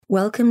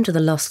Welcome to the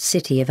lost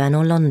city of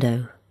Anor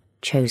Londo,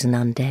 chosen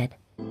undead.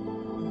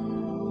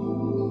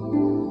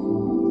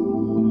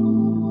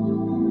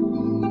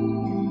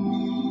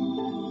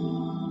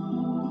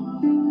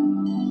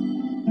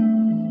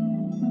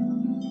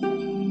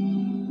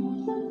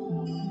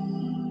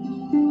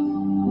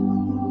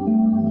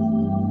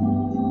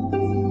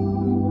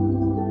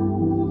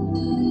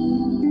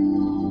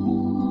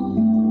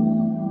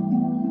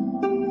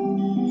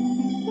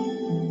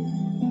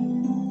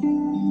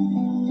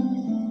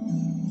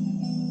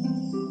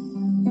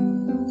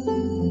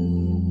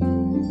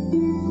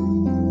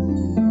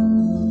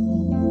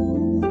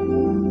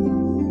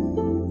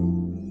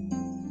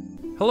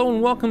 Hello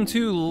and welcome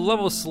to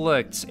Level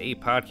Select, a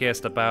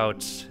podcast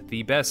about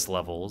the best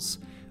levels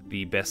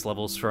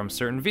from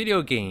certain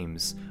video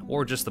games,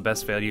 or just the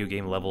best video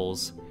game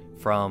levels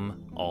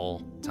from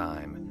all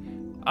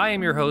time. I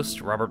am your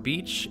host, Robert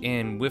Beach,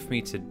 and with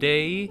me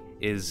today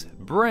is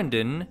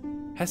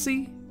Brendan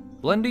Hesse?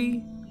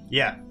 Blendy?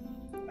 Yeah.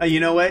 You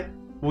know what?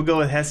 We'll go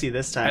with Hesse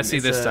this time. Hesse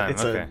this time,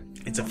 okay.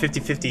 It's a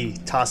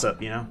 50-50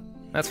 toss-up, you know?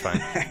 That's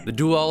fine. The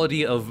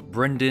duality of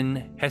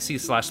Brendan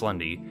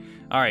Hesse/Lundy.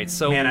 All right,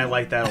 so... Man, I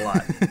like that a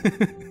lot.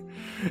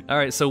 All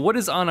right, so what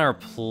is on our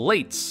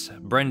plate,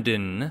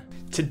 Brendan?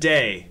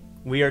 Today,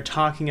 we are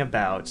talking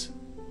about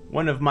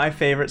one of my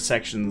favorite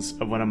sections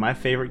of one of my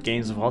favorite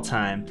games of all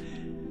time,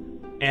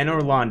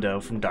 Anor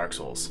Londo from Dark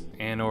Souls.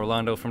 Anor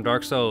Londo from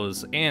Dark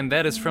Souls, and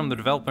that is from the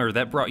developer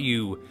that brought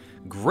you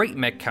great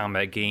mech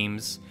combat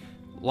games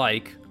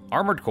like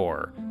Armored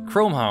Core,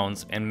 Chrome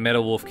Hounds, and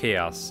Metal Wolf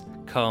Chaos.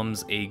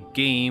 Comes a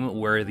game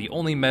where the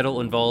only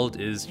metal involved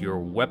is your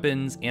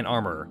weapons and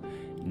armor,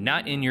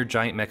 not in your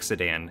giant mech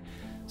sedan.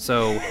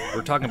 So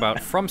we're talking about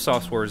From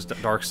Software's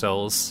Dark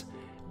Souls,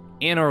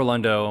 Anor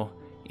Londo,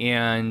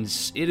 and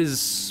it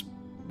is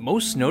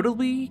most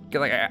notably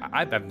like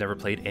I've never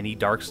played any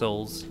Dark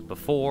Souls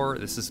before.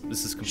 This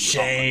is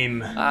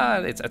shame.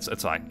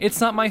 It's fine.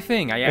 It's not my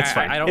thing. It's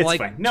fine. I don't it's like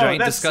fine.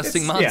 giant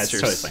disgusting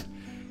monsters. Yeah, it's totally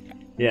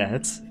fine. Yeah,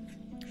 it's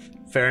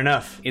fair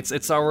enough.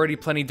 It's already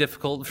plenty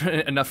difficult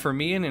enough for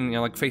me, and you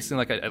know, like facing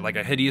like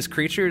a hideous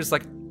creature is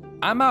like,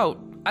 I'm out.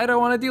 I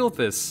don't want to deal with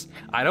this.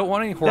 I don't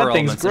want any horror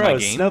elements in my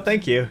game. No,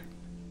 thank you.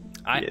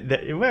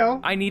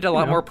 I need a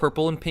lot more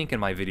purple and pink in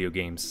my video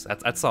games.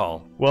 That's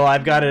all. Well,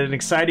 I've got an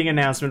exciting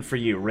announcement for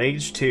you.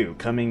 Rage 2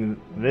 coming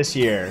this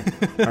year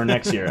or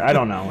next year. I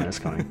don't know when it's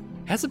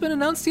coming. Has it been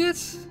announced yet?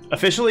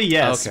 Officially,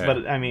 yes. Okay.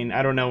 But I mean,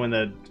 I don't know when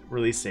the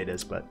release date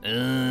is. But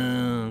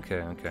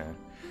okay.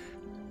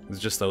 It's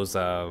just those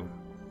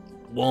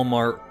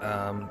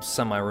Walmart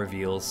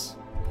semi-reveals.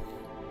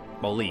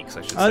 Well, leaks,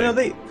 I should say. Oh no,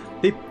 they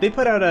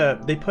put out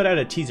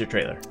a teaser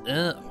trailer.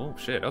 Oh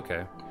shit,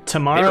 okay.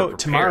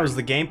 Tomorrow's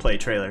the gameplay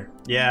trailer.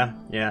 Yeah.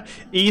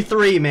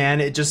 E3,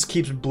 man, it just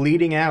keeps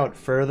bleeding out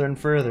further and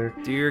further.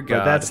 Dear God.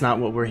 But that's not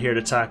what we're here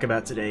to talk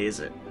about today, is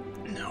it?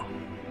 No.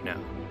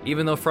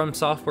 Even though From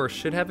Software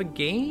should have a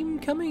game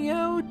coming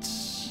out.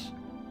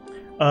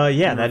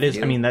 Yeah, that is.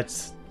 I mean,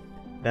 that's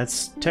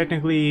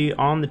technically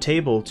on the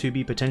table to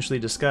be potentially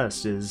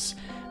discussed. Is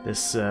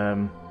this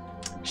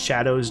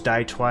Shadows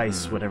Die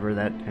Twice, whatever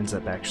that ends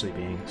up actually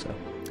being. So,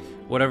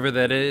 whatever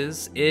that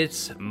is,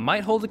 it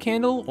might hold a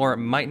candle or it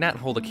might not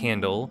hold a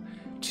candle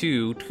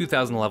to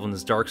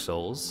 2011's Dark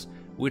Souls,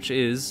 which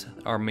is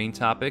our main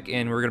topic,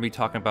 and we're going to be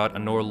talking about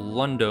Anor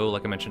Londo,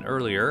 like I mentioned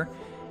earlier.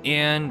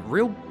 And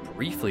real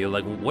briefly,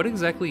 like, what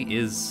exactly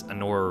is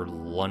Anor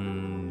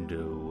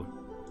Londo?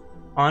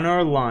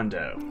 Anor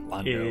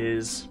Londo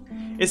is...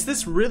 It's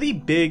this really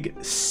big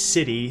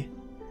city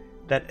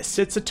that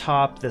sits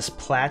atop this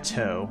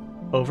plateau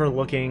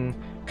overlooking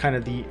kind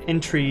of the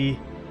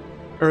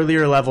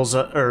earlier levels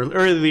or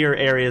earlier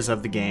areas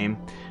of the game.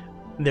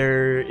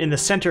 There, in the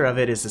center of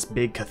it is this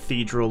big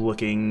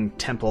cathedral-looking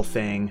temple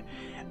thing.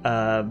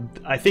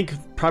 I think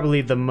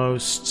probably the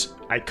most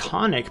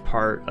iconic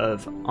part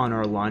of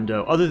Anor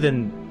Londo, other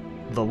than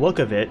the look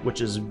of it,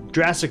 which is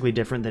drastically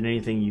different than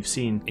anything you've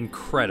seen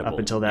incredible up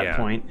until that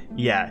point,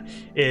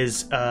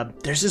 is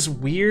there's this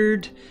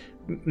weird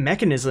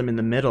mechanism in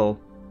the middle.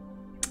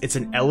 It's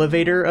an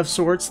elevator of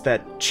sorts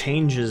that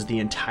changes the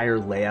entire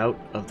layout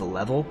of the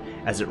level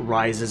as it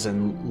rises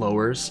and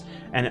lowers,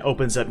 and it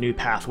opens up new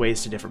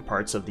pathways to different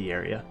parts of the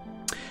area.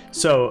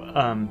 So,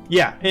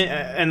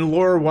 and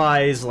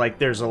lore-wise, like,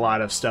 there's a lot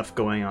of stuff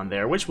going on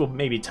there, which we'll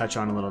maybe touch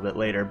on a little bit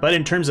later. But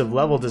in terms of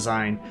level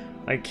design,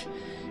 like,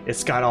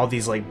 it's got all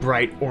these, like,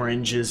 bright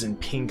oranges and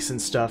pinks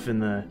and stuff in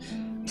the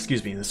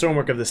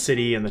stonework of the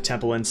city and the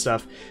temple and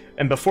stuff.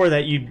 And before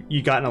that,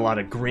 you gotten a lot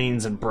of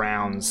greens and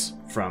browns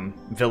from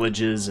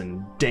villages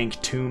and dank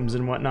tombs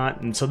and whatnot.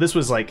 And so this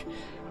was like,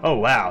 oh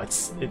wow,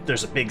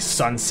 there's a big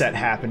sunset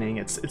happening.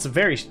 It's a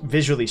very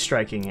visually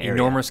striking area.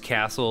 Enormous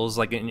castles,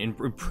 like in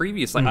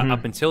previous, like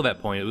up until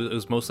that point, it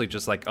was mostly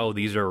just like, oh,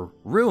 these are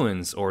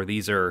ruins, or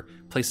these are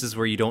places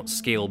where you don't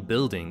scale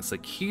buildings.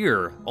 Like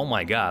here, oh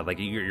my god, like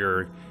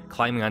you're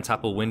climbing on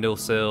top of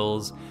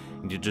windowsills,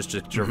 and you just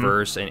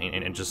traverse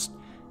and just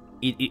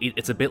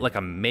it's a bit like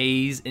a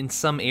maze in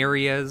some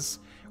areas,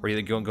 where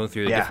you're going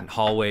through the different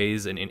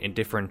hallways and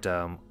different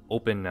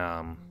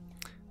open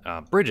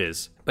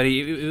bridges, but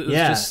it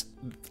was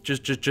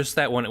just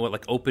that one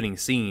like opening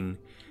scene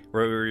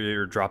where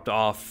you're dropped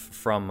off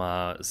from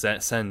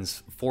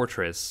Sen's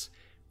fortress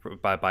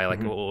by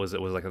like what was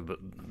it? Was like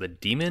the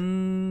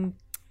demon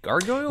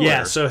gargoyle?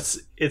 Yeah, so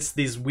it's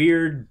these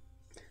weird.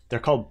 They're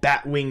called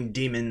Batwing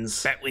demons.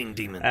 Batwing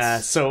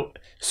demons.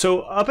 So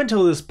up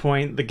until this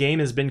point, the game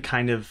has been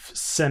kind of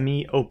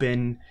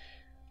semi-open,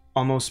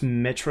 almost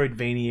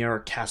Metroidvania or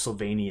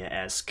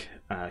Castlevania-esque.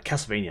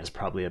 Castlevania is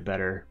probably a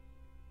better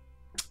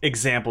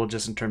example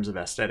just in terms of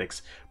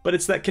aesthetics, but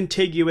it's that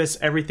contiguous,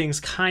 everything's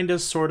kind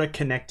of sort of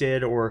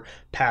connected, or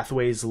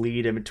pathways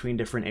lead in between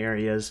different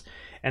areas.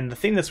 And the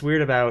thing that's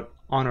weird about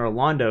Honor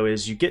Orlando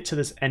is you get to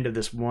this end of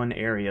this one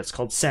area. It's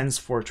called Sen's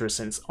Fortress,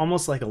 and it's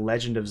almost like a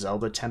Legend of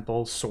Zelda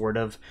temple, sort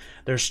of.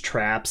 There's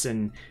traps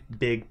and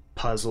big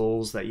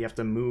puzzles that you have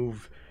to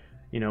move,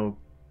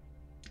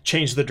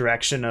 change the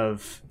direction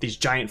of these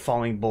giant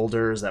falling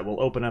boulders that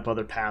will open up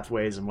other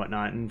pathways and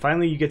whatnot. And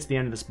finally you get to the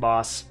end of this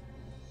boss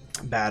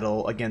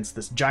battle against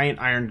this giant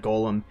iron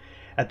golem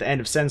at the end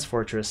of Sen's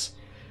Fortress.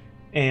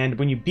 And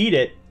when you beat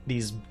it,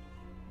 these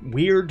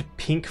weird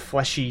pink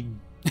fleshy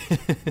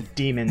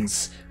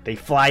demons, they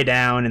fly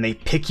down and they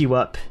pick you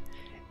up,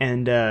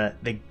 and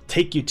they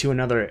take you to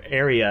another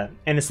area.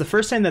 And it's the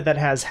first time that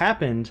has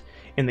happened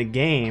in the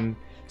game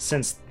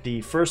since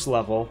the first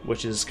level,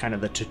 which is kind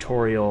of the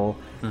tutorial,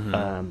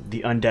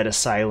 the Undead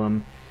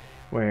Asylum,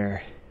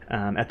 where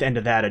at the end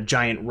of that, a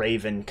giant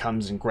raven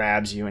comes and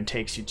grabs you and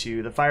takes you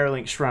to the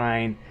Firelink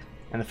Shrine.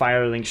 And the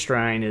Firelink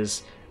Shrine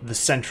is the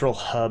central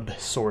hub,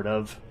 sort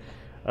of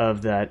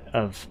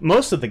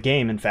most of the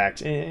game. In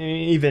fact,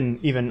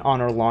 even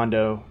on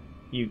Orlando,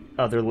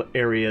 other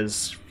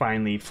areas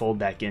finally fold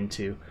back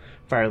into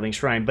Firelink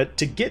Shrine. But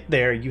to get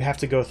there, you have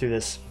to go through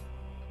this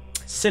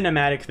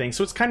cinematic thing.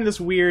 So it's kind of this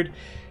weird.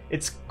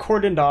 It's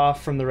cordoned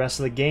off from the rest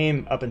of the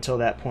game up until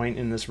that point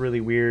in this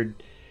really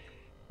weird.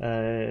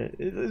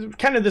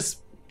 Kind of this.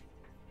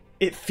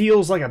 It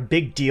feels like a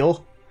big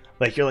deal.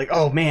 Like you're like,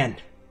 oh man,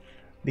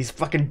 these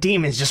fucking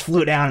demons just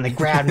flew down and they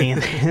grabbed me,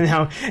 and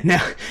now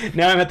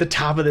I'm at the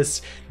top of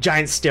this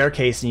giant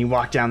staircase, and you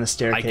walk down the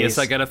staircase. I guess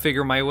I gotta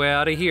figure my way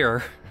out of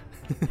here.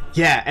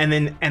 Yeah, and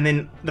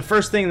then the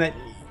first thing that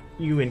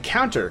you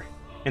encounter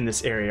in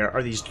this area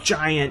are these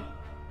giant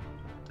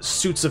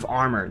suits of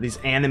armor, these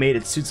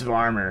animated suits of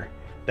armor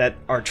that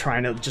are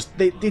trying to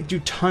they do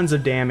tons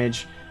of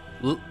damage.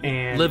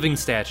 And living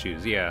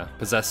statues, yeah,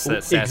 possessed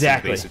statues,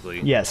 exactly.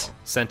 Basically. Yes,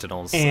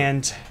 sentinels,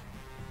 and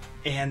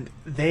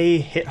they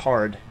hit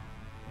hard,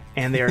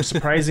 and they are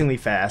surprisingly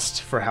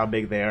fast for how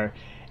big they are.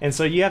 And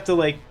so you have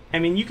to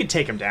you could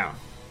take them down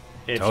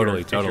if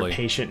you're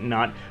patient and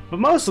not. But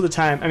most of the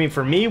time,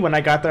 for me, when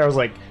I got there, I was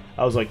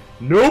like,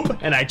 nope,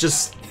 and I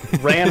just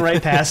ran right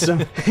past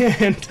them,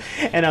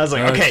 and I was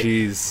like, okay,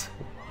 jeez.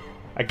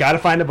 I gotta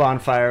find a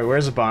bonfire.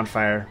 Where's a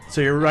bonfire?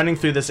 So you're running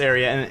through this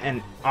area,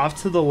 and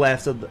off to the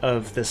left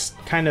of this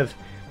kind of,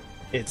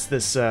 it's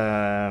this,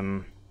 I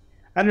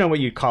don't know what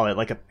you'd call it,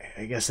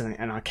 I guess in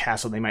a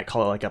castle they might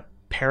call it like a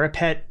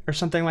parapet or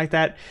something like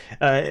that.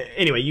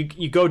 Anyway,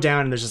 you go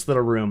down and there's this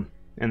little room,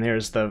 and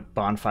there's the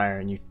bonfire,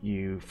 and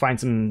you find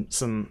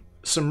some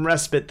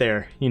respite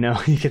there.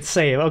 You could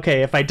say,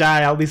 okay, if I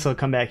die, at least I'll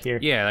come back here.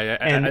 Yeah,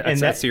 and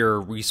that's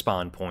your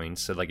respawn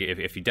points. So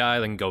if you die,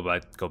 then go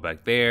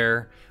back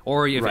there,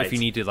 or if you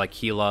need to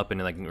heal up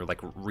and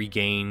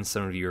regain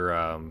some of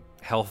your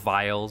health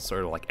vials,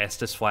 or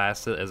Estus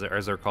flasks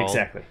as they're called.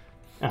 Exactly.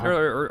 Uh-huh.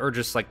 Or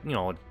just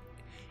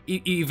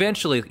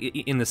eventually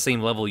in the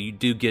same level you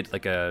do get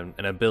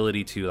an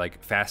ability to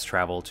fast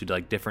travel to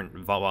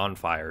different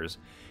bonfires,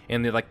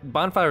 and the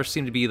bonfires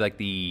seem to be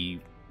the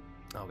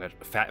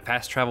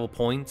fast travel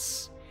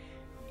points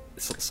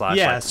slash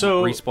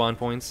respawn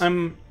points.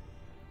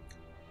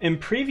 In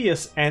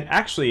previous, and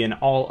actually in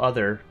all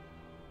other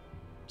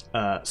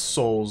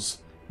Souls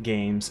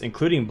games,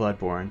 including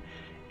Bloodborne,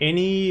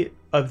 any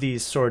of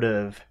these sort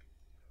of,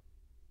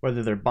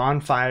 whether they're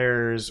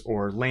bonfires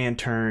or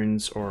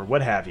lanterns or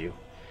what have you,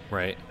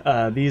 right?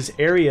 These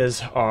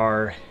areas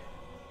are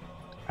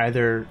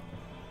either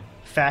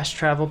fast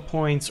travel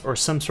points or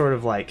some sort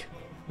of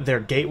they're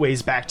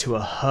gateways back to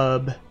a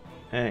hub.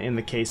 In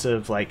the case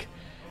of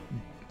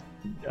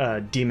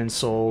Demon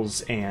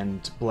Souls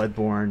and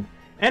Bloodborne,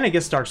 and I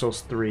guess Dark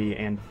Souls 3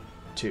 and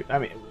 2.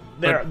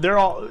 They're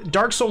all.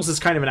 Dark Souls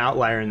is kind of an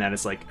outlier in that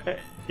it's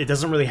it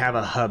doesn't really have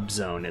a hub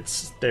zone.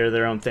 They're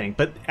their own thing.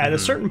 But at a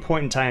certain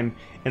point in time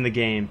in the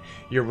game,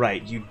 you're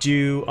right. You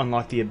do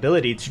unlock the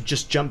ability to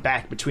just jump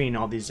back between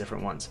all these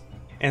different ones.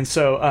 And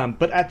so,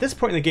 but at this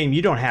point in the game,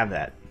 you don't have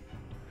that.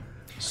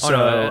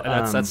 So,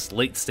 that's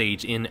late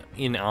stage in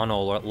Honor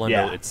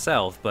Orlando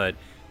itself, but.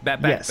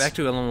 Back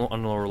to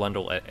Honor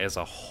Orlando as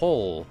a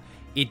whole,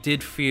 it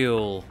did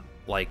feel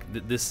like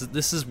this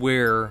is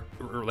where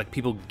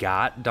people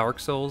got Dark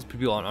Souls.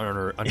 People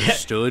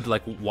understood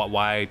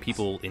why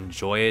people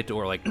enjoy it,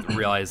 or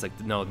realize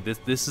no,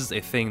 this is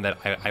a thing that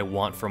I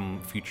want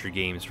from future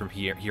games from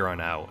here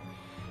on out.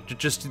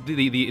 Just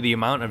the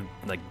amount of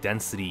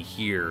density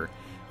here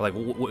like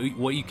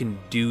what you can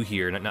do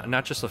here,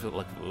 not just with,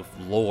 like with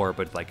lore,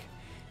 but like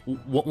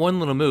one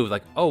little move,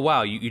 like, oh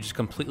wow, you just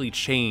completely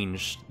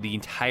changed the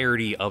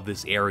entirety of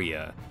this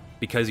area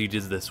because you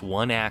did this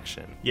one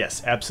action.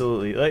 Yes,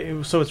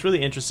 absolutely. So it's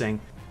really interesting.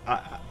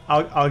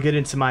 I'll get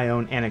into my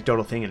own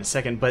anecdotal thing in a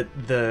second, but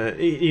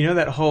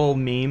that whole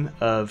meme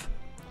of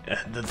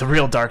the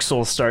real Dark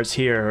Souls starts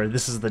here, or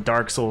this is the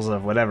Dark Souls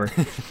of whatever.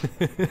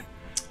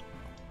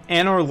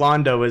 Anor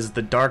Londo is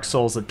the Dark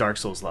Souls of Dark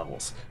Souls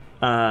levels.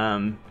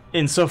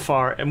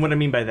 Insofar, and what I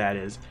mean by that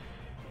is,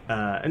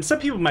 and some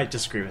people might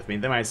disagree with me.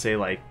 They might say,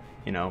 like,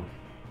 there's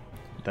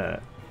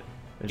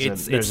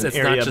an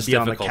area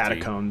beyond the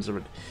catacombs,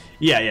 or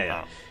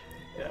yeah.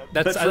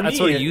 That's me,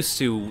 what I used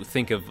to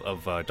think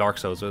of Dark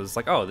Souls. It was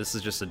like, oh, this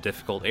is just a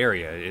difficult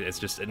area. It's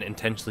just an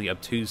intentionally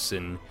obtuse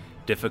and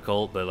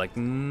difficult, but like,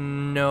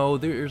 no,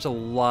 there's a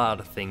lot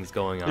of things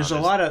going on. There's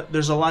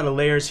a lot of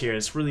layers here.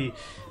 It's really,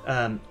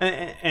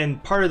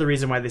 and part of the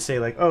reason why they say,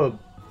 like, oh,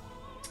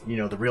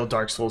 the real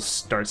Dark Souls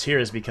starts here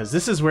is because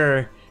this is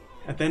where,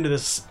 at the end of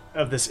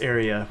this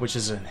area, which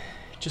is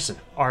just an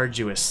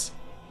arduous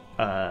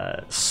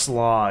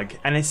slog,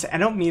 and I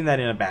don't mean that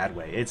in a bad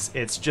way.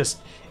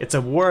 It's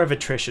a war of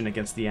attrition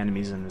against the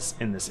enemies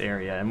in this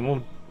area, and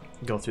we'll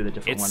go through the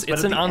different ones.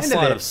 It's an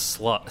onslaught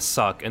of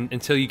suck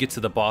until you get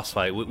to the boss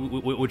fight,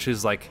 which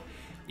is like,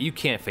 you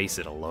can't face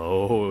it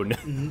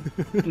alone.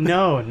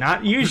 No,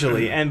 not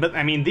usually. But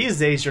I mean, these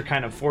days you're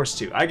kind of forced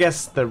to. I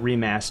guess the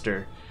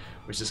remaster,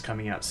 which is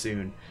coming out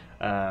soon.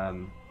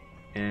 And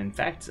in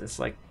fact, it's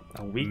like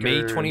a week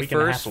May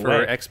 21st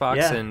for Xbox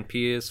yeah. and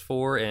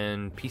PS4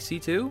 and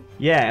PC too.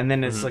 Yeah, and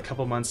then it's a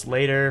couple months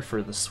later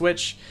for the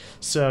Switch.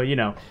 So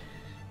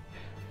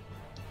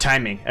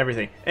timing,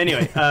 everything.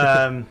 Anyway,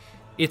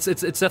 it's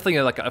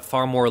definitely like a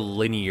far more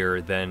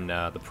linear than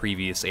the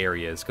previous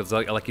areas, because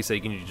like you said,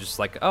 you can just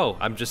like, oh,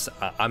 I'm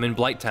in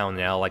Blighttown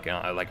now. Like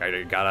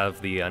I got out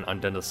of the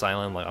Undead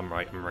Asylum. Like I'm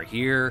right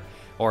here.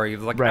 Or you're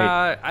like,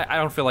 right. I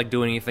don't feel like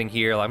doing anything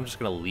here. Like, I'm just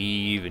gonna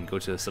leave and go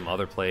to some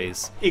other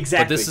place.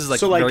 Exactly. But this is like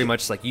very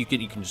much like you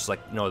can just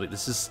like, no,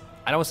 this is,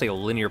 I don't want to say a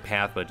linear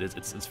path, but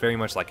it's very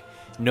much like,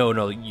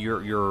 no,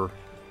 you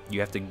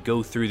have to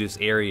go through this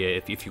area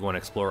if you want to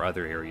explore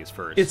other areas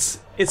first.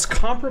 It's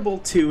comparable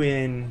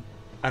to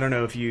I don't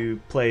know if you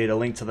played A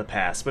Link to the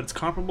Past, but it's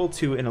comparable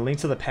to in A Link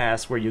to the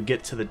Past where you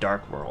get to the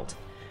Dark World,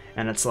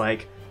 and it's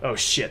like, oh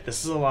shit,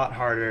 this is a lot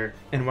harder.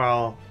 And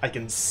while I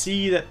can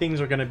see that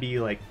things are gonna be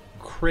like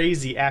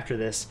crazy after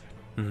this,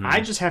 I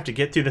just have to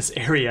get through this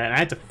area, and I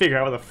have to figure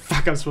out what the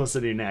fuck I'm supposed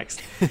to do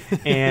next.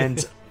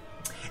 and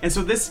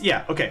so this,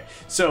 yeah, okay.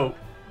 So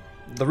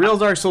the real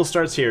Dark Souls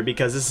starts here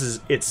because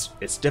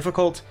it's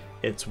difficult,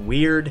 it's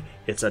weird,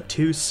 it's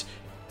obtuse.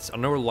 So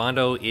Anor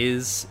Londo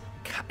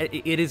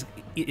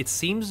it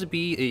seems to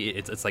be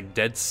it's like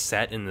dead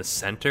set in the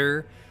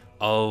center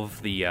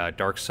of the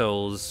Dark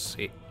Souls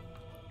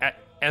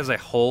as a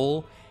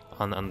whole.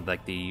 On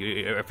like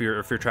if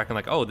you're tracking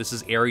like, oh, this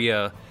is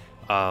area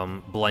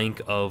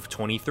blank of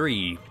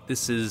 23.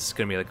 This is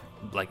gonna be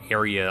like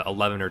area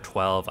 11 or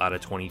 12 out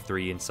of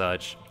 23 and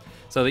such.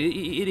 So it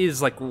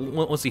is like,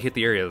 once you hit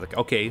the area, like,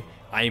 okay,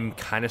 I'm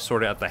kind of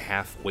sort of at the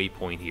halfway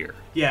point here.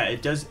 Yeah,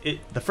 it does.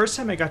 The first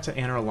time I got to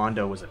Anor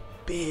Londo was a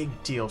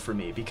big deal for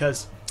me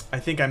because I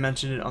think I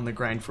mentioned it on the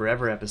Grind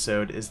Forever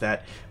episode, is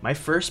that my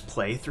first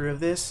playthrough of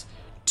this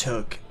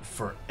took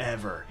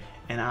forever,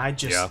 and I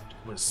just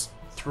was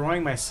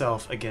throwing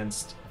myself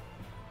against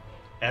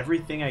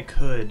everything I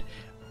could,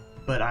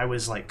 but I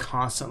was like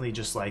constantly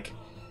just like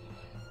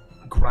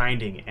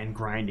grinding and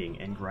grinding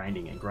and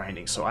grinding and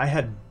grinding. So I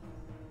had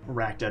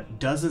racked up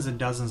dozens and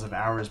dozens of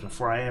hours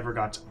before I ever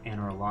got to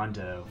Anor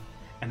Londo,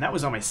 and that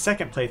was on my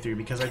second playthrough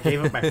because I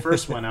gave up my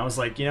first one. I was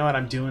like, you know what,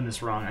 I'm doing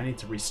this wrong. I need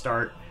to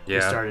restart.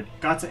 Restarted.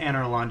 Got to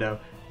Anor Londo.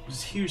 It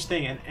was a huge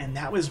thing, and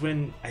that was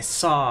when I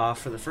saw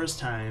for the first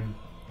time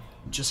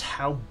just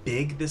how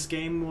big this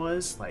game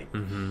was. Like,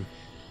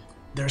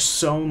 there's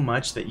so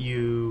much that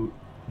you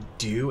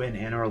do in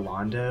Anor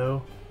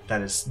Londo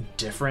that is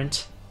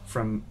different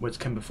from what's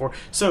come before.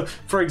 So,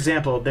 for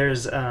example,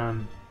 there's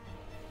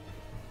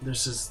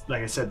this,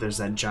 like I said, there's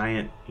that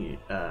giant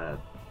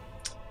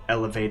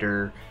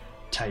elevator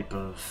type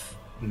of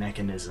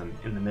mechanism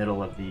in the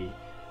middle of the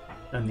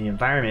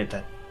environment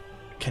that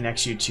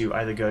connects you to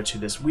either go to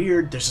there's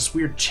this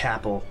weird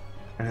chapel,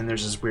 and then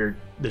there's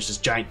this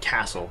giant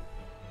castle.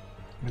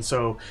 And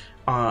so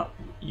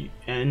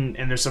and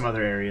there's some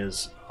other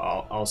areas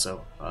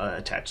also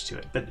attached to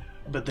it,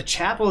 but the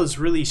chapel is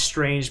really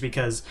strange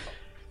because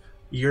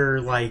you're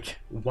like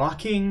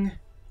walking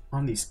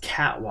on these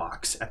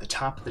catwalks at the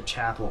top of the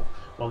chapel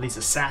while these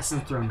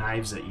assassins throw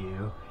knives at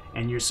you,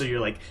 and you're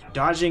like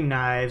dodging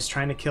knives,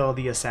 trying to kill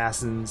the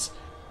assassins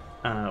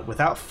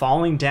without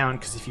falling down,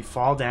 because if you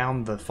fall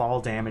down, the fall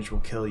damage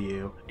will kill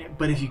you.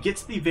 But if you get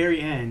to the very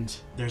end,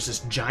 there's this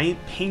giant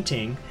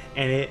painting,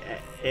 and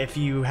if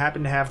you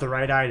happen to have the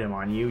right item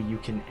on you, you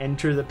can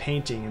enter the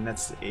painting, and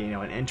that's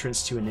an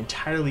entrance to an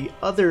entirely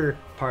other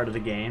part of the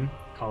game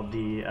called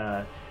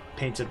the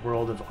painted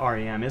world of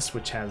Ariamis,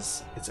 which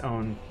has its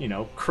own,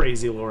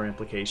 crazy lore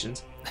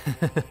implications.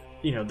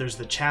 There's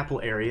the chapel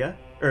area,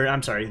 or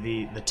I'm sorry,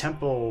 the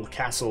temple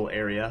castle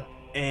area,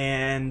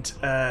 and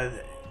then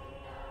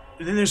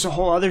there's a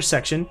whole other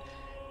section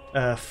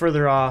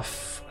further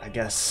off. I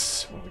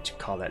guess what would you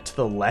call that? To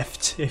the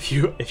left, if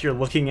you're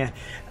looking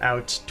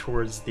out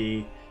towards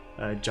the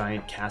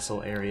giant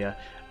castle area,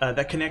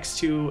 that connects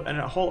to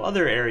a whole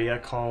other area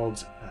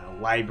called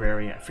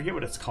library. I forget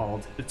what it's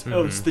called. It's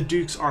the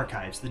Duke's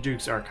Archives. The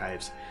Duke's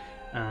Archives,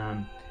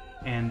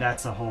 and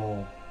that's a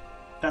whole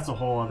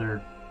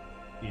other,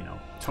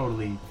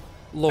 totally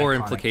lore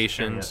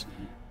implications.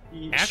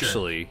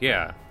 Actually, sure.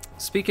 Yeah.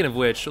 Speaking of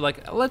which,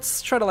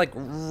 let's try to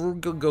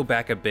go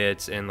back a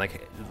bit and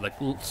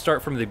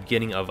start from the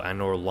beginning of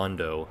Anor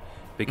Londo,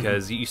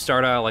 because you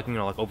start out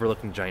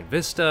overlooking giant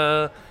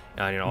vista,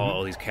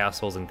 all these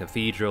castles and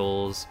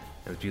cathedrals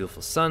and the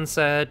beautiful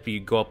sunset. But you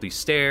go up these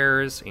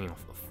stairs,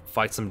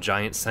 fight some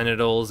giant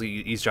sentinels,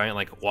 these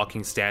giant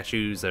walking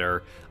statues that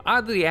are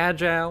oddly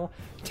agile.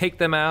 Take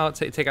them out,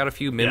 take out a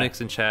few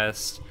mimics and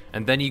chests,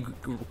 and then you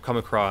come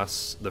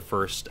across the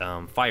first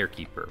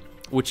Firekeeper,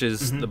 which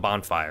is the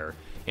bonfire.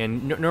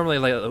 And normally,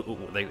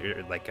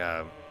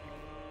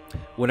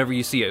 whenever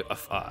you see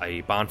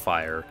a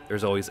bonfire,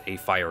 there's always a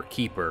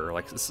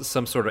Firekeeper,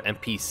 some sort of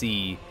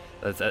NPC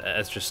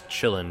that's just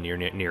chilling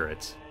near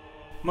it.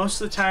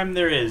 Most of the time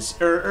there is,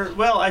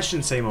 well, I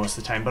shouldn't say most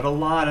of the time, but a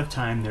lot of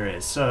time there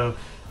is. So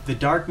the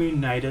Darkmoon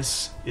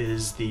Nidus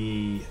is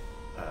the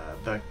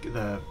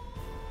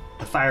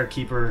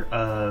Firekeeper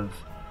of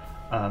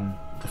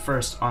the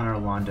first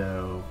Anor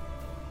Londo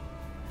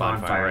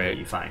bonfire that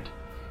you find.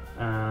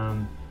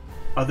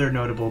 Other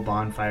notable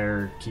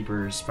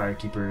firekeepers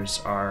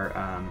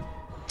are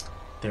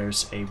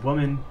there's a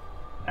woman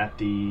at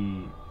the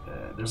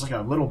there's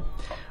a little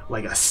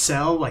a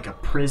cell, a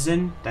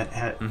prison that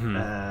had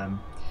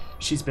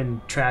she's been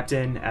trapped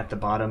in at the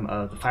bottom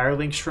of the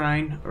Firelink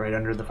Shrine, right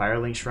under the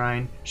Firelink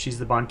Shrine. She's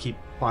the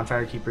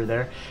bonfire keeper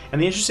there. And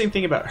the interesting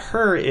thing about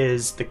her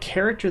is the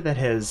character that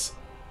has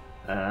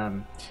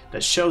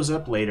that shows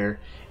up later,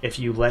 if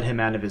you let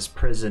him out of his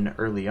prison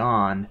early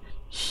on,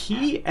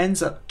 he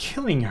ends up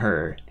killing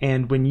her.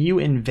 And when you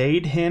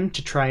invade him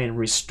to try and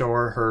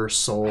restore her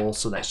soul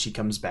so that she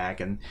comes back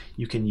and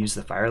you can use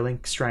the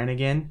Firelink Shrine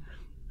again,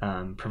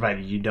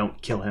 provided you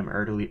don't kill him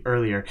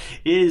earlier,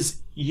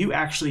 is you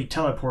actually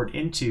teleport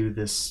into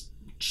this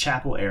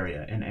chapel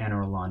area in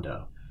Anor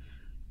Londo.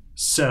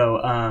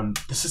 So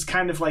this is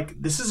kind of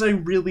this is a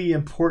really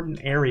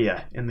important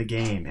area in the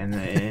game and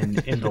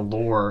in the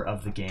lore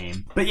of the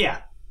game. But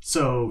yeah,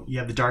 so you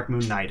have the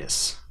Darkmoon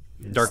Nidus.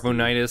 Darkmoon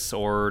Nidus,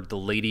 or the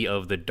Lady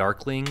of the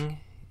Darkling,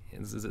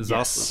 is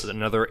also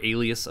another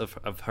alias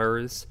of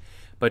hers.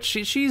 But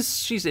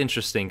she's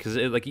interesting because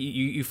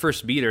you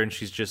first meet her and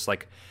she's just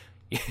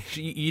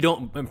you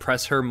don't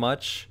impress her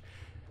much.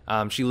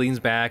 She leans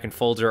back and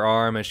folds her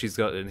arm and she's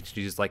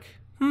like,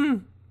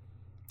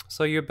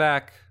 so you're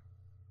back.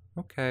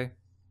 Okay.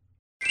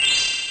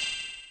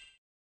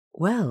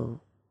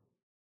 Well,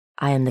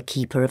 I am the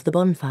keeper of the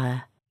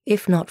bonfire.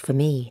 If not for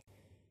me,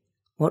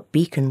 what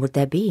beacon would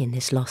there be in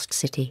this lost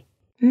city?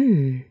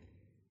 You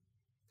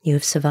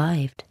have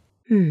survived.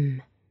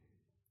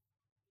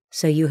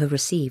 So you have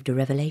received a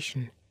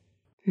revelation.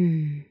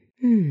 You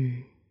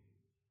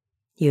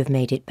have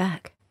made it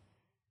back.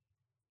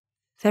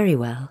 Very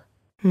well.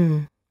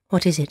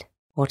 What is it?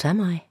 What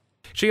am I?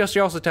 She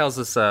also tells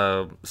this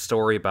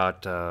story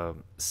about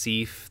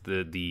Seath,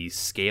 the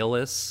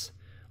Scaleless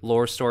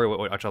lore story,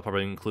 which I'll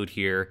probably include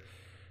here.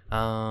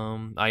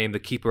 I am the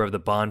keeper of the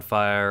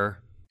bonfire.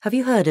 Have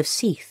you heard of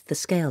Seath the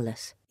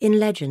Scaleless? In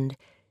legend,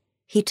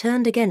 he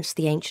turned against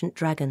the ancient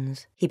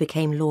dragons. He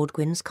became Lord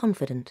Gwyn's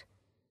confidant,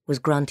 was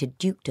granted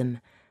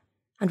dukedom,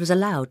 and was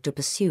allowed to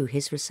pursue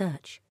his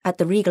research. At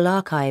the Regal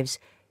Archives,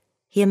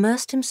 he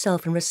immersed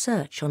himself in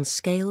research on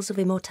scales of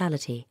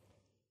immortality,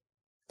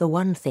 the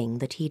one thing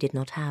that he did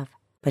not have.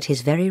 But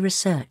his very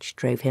research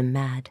drove him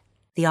mad.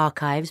 The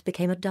Archives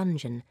became a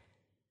dungeon,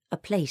 a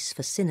place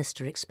for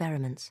sinister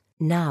experiments.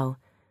 Now,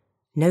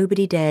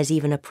 nobody dares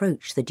even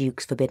approach the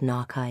Duke's forbidden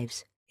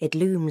archives. It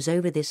looms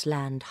over this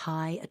land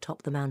high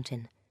atop the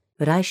mountain,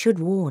 but I should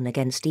warn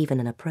against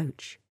even an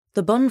approach.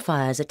 The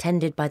bonfires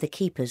attended by the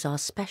keepers are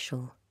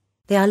special.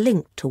 They are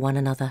linked to one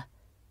another,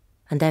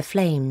 and their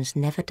flames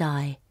never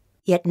die.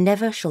 Yet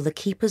never shall the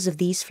keepers of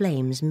these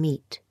flames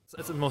meet.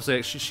 It's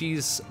mostly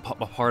she's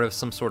a part of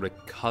some sort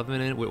of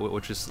covenant,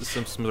 which is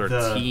some sort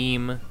of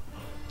team.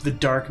 The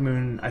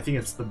Darkmoon, I think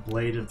it's the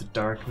Blade of the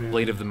Darkmoon.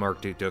 Blade of the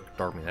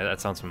Darkmoon. That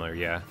sounds familiar,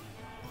 yeah.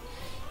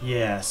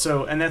 Yeah,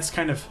 so, and that's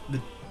kind of, the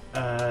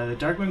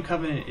Darkmoon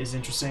Covenant is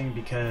interesting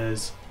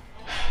because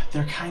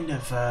they're kind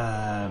of,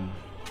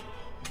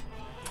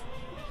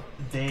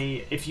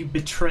 if you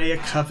betray a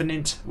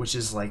covenant, which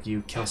is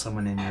you kill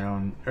someone in your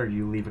own, or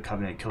you leave a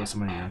covenant, kill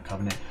someone in your own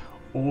covenant,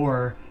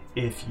 or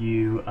if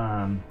you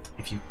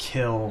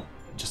kill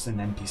just an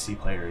NPC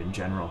player in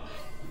general,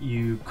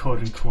 you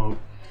quote-unquote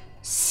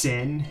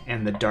sin,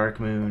 and the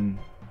Darkmoon,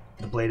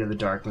 the Blade of the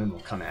Darkmoon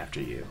will come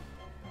after you.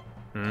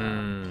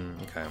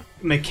 Okay.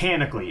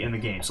 Mechanically in the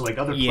game. So like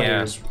other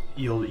players,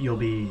 you'll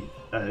be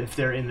if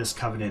they're in this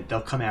covenant,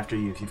 they'll come after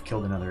you if you've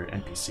killed another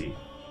NPC.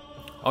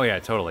 Oh yeah,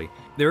 totally.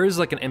 There is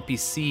like an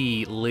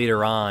NPC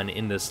later on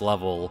in this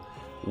level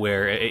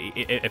where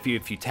if you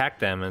attack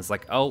them, it's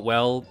like, oh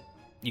well,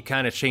 you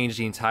kind of change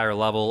the entire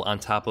level on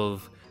top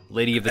of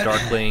Lady of the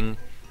Darkling.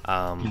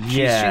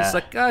 She's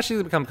like, she's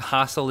gonna become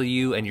hostile to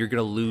you, and you're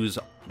gonna lose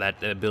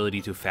that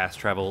ability to fast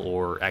travel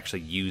or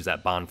actually use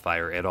that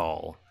bonfire at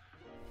all.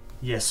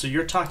 Yes, so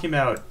you're talking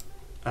about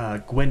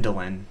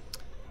Gwendolyn.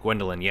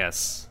 Gwendolyn,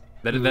 yes.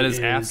 That is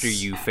after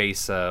you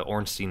face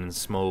Ornstein and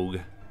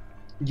Smough.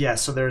 Yeah,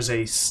 so there's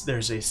a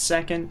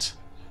second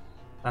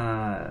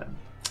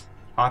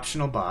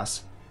optional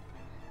boss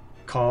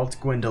called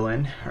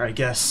Gwendolyn, or I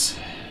guess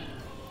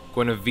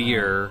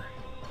Guinevere.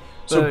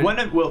 So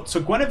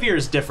Guinevere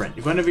is different.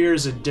 Guinevere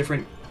is a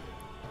different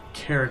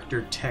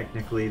character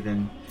technically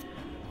than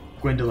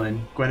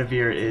Gwendolyn.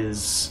 Guinevere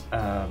is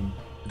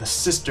the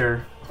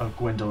sister of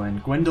Gwendolyn.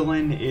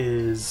 Gwendolyn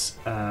is,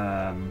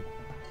 I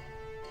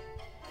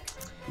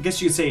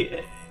guess you could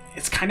say,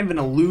 it's kind of an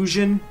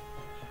illusion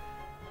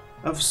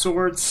of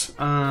sorts,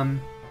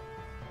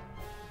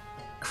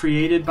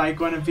 created by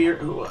Guinevere.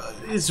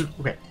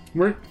 Okay,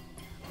 we're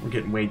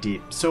getting way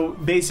deep. So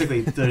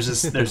basically, there's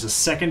a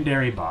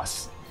secondary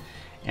boss,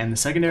 and the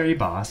secondary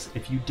boss,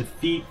 if you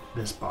defeat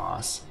this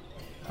boss,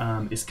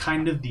 is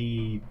kind of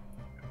the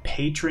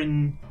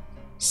patron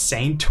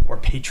saint or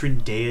patron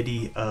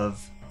deity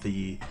of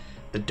the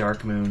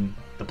Dark Moon,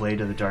 the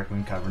Blade of the Dark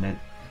Moon Covenant.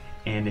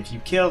 And if you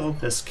kill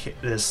this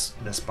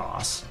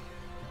boss,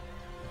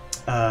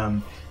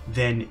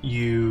 then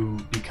you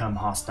become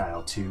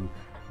hostile to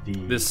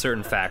this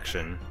certain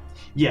faction.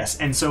 Yes,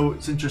 and so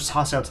since you're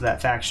hostile to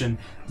that faction,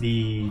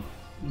 the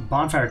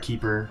Bonfire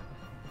Keeper,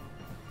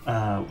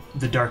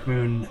 the Dark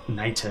Moon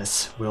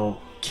Knightus,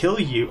 will kill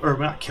you, or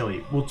not kill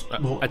you. Will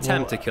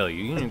attempt to kill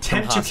you.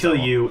 Attempt to kill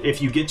you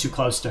if you get too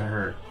close to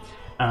her.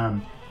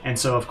 And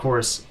so, of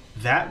course,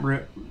 that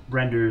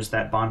renders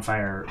that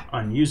bonfire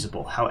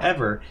unusable.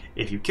 However,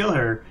 if you kill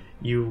her,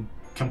 it's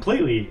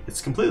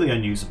completely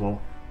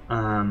unusable.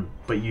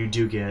 But you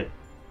do get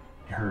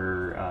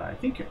her, I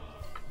think,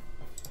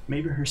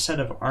 maybe her set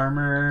of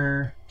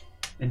armor,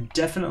 and you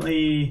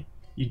definitely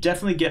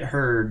get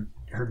her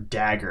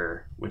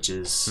dagger, which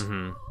is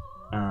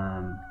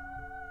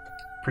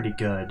pretty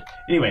good.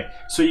 Anyway,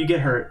 so you get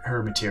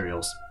her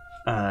materials.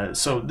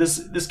 So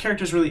this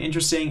character is really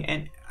interesting,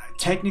 and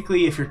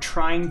technically, if you're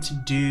trying to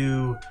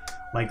do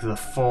like the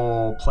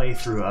full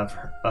playthrough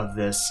of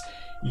this,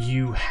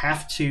 you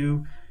have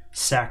to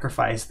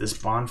sacrifice this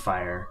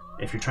bonfire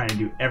if you're trying to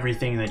do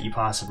everything that you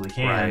possibly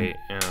can. Right,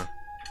 yeah.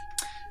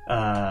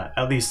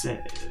 At least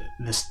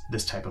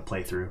this type of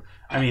playthrough.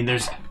 I mean,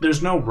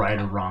 there's no right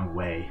or wrong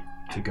way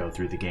to go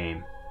through the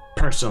game.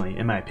 Personally,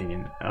 in my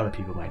opinion, other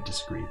people might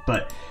disagree.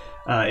 But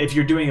if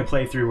you're doing a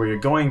playthrough where you're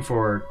going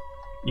for,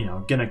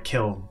 gonna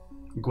kill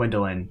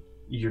Gwendolyn,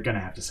 you're gonna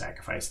have to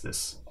sacrifice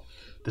this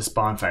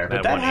bonfire.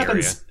 But that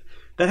happens.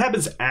 That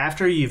happens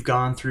after you've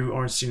gone through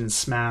Ornstein and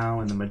Smough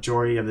and the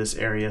majority of this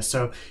area.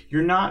 So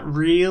you're not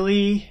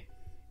really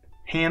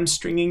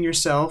hamstringing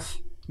yourself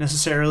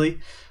necessarily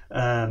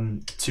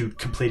to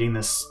completing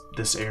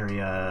this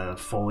area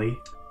fully.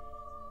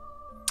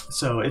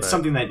 So it's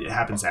something that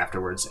happens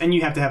afterwards, and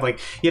you have to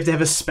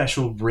have a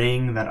special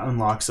ring that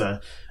unlocks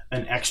an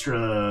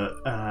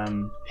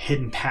extra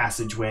hidden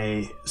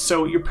passageway.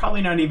 So you're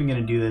probably not even going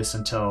to do this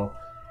until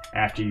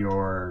after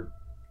your,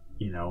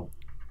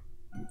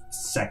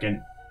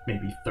 second,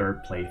 maybe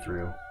third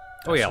playthrough.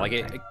 Oh yeah,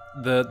 like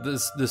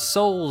the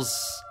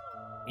Souls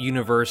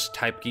universe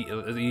type,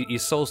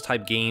 Souls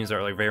type games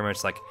are like very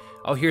much like,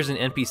 oh, here's an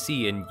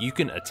NPC and you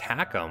can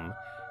attack them,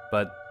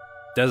 but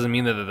doesn't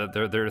mean that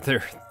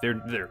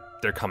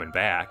they're coming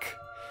back.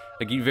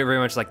 Like, you very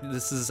much like,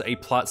 this is a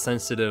plot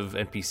sensitive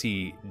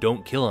NPC.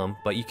 Don't kill him,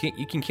 but you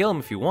can kill him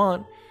if you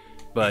want.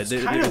 But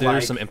there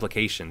are some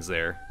implications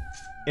there.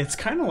 It's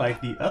kind of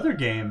like the other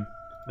game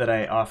that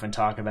I often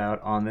talk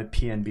about on the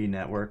PNB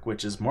network,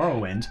 which is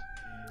Morrowind,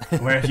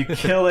 where if you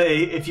kill an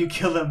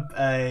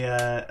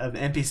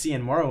NPC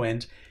in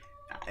Morrowind,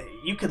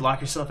 you could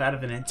lock yourself out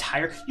of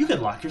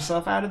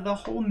the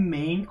whole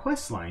main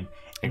quest line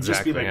and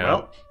just be like,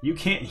 well, you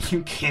can't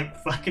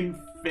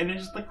fucking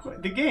finish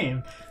the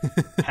game.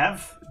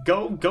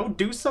 Go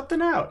do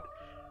something out.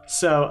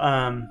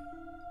 So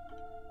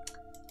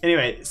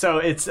anyway, so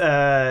it's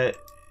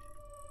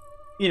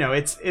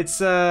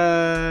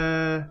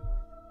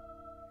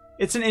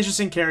it's an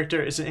interesting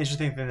character. It's an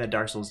interesting thing that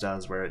Dark Souls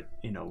does, where it,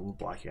 will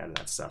block you out of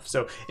that stuff.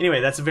 So anyway,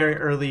 that's a very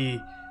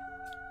early,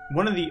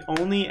 one of the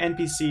only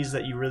NPCs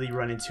that you really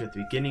run into at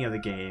the beginning of the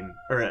game,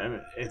 or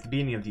at the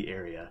beginning of the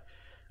area.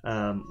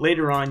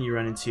 Later on, you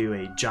run into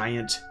a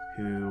giant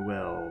who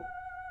will...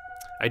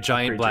 A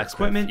giant blacksmith.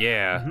 Equipment.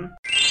 Yeah.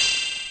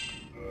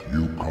 Mm-hmm.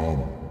 You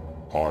come,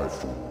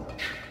 Highforge.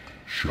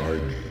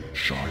 Shiny.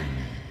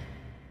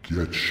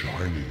 Get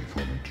shiny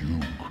from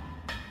Duke.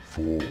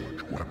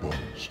 Forge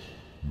weapons.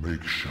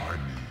 Make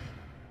shiny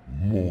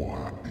more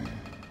happy.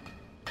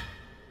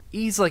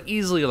 he's like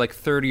easily like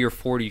 30 or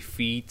 40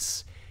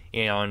 feet,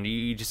 and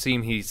you just see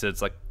him. He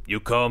says like, "You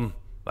come,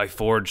 I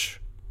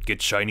forge,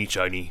 get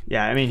shiny."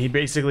 Yeah, I mean, he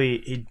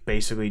basically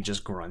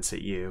just grunts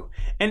at you,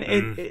 and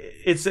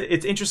it's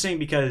interesting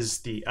because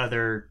the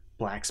other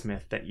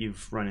blacksmith that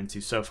you've run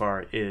into so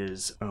far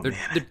is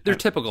they're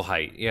typical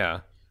height.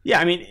 Yeah. Yeah,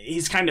 I mean,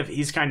 he's kind of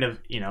he's got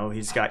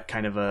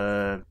kind of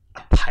a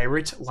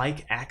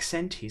pirate-like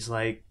accent. He's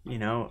like,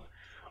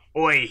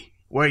 "Oi,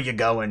 where you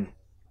going?"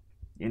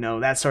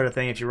 That sort of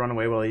thing. If you run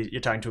away while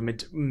you're talking to a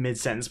mid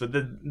sentence, but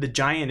the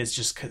giant is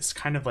just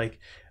kind of like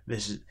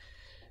this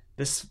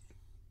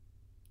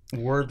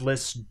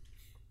wordless,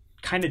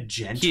 kind of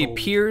gentle. He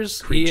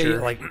appears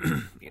creature.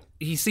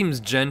 He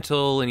seems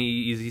gentle, and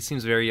he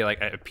seems very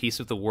like at peace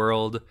with the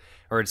world.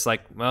 Or it's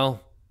like,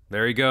 well,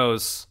 there he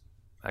goes.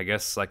 I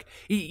guess like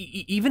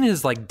even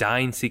his like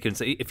dying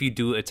sequence. If you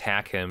do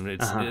attack him,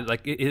 it's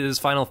like his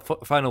final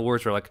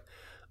words are like,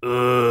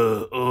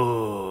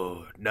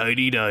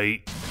 nighty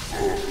night."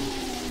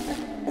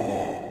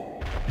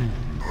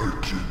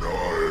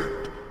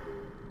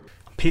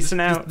 Peacing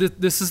out.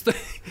 This is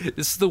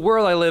the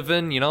world I live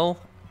in. I'm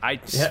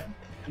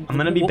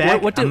gonna be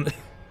back. I'm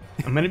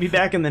gonna be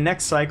back in the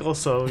next cycle,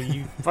 so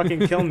you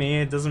fucking kill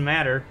me. It doesn't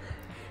matter.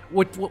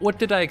 What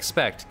did I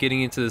expect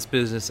getting into this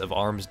business of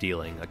arms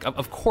dealing? Like,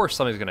 of course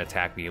somebody's gonna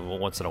attack me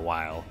once in a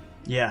while.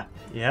 Yeah.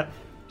 Yep.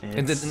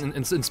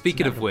 And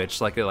speaking of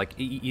which, like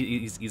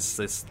he's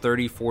this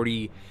 30,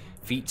 40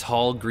 feet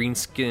tall,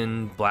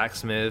 green-skinned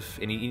blacksmith,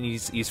 and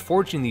he's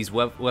forging these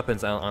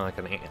weapons on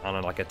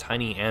a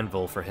tiny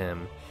anvil for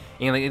him.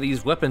 And like,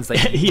 these weapons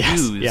that you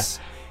use,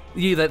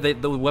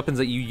 the weapons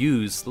that you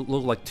use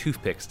look like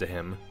toothpicks to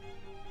him.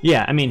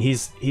 Yeah, I mean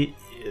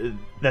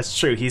that's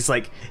true. He's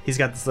got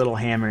this little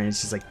hammer, and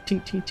it's just like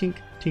tink tink tink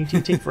tink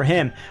tink tink for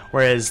him.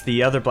 Whereas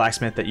the other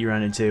blacksmith that you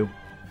run into,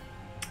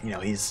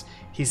 he's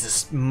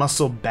this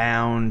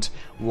muscle-bound,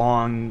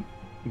 long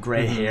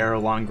gray hair,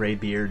 long gray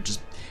beard, just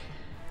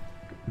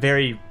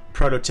very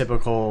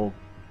prototypical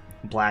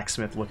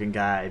blacksmith-looking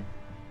guy.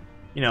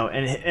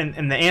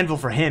 And the anvil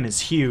for him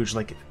is huge,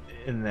 like,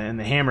 and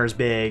the hammer's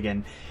big,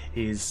 and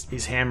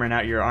he's hammering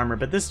out your armor.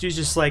 But this dude's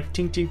just like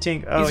tink tink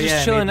tink. Oh, he's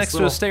just chilling next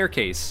to a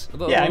staircase.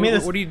 Yeah, I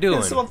mean, what are you doing?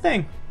 This little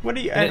thing. What are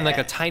you? In like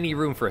a tiny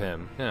room for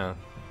him. Yeah.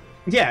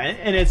 Yeah,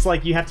 and it's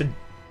like you have to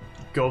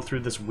go through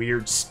this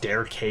weird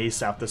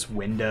staircase out this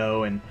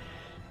window, and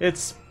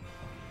it's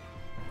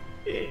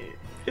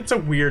a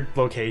weird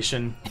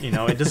location.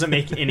 It doesn't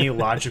make any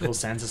logical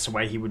sense as to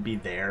why he would be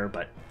there,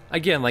 but.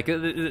 Again, like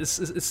it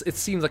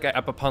seems like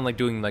upon like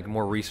doing like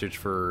more research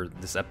for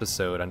this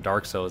episode on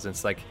Dark Souls,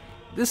 it's like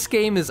this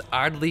game is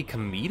oddly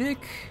comedic.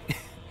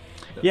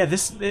 Yeah,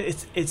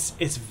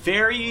 it's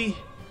very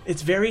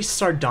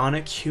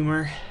sardonic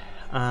humor.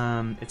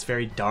 It's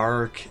very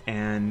dark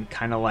and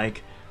kind of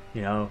like,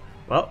 well,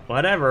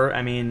 whatever.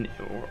 I mean,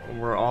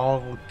 we're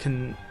all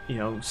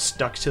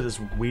stuck to this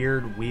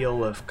weird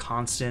wheel of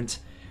constant,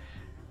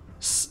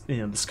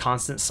 this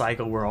constant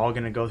cycle. We're all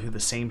gonna go through the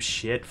same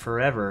shit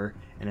forever.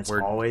 And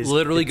we're always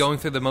literally going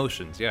through the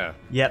motions, yeah.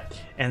 Yep.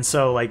 And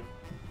so, like,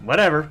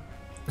 whatever.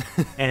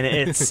 And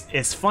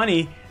it's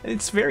funny.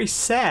 It's very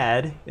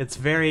sad.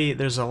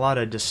 There's a lot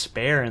of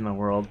despair in the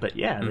world. But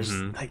yeah, there's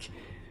like,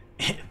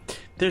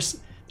 there's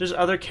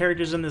other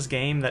characters in this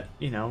game that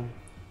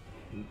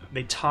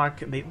they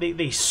talk,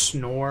 they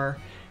snore,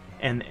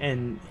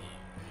 and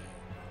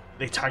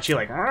they talk to you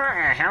like,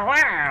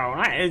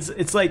 hello.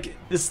 It's like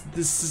this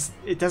is,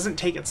 it doesn't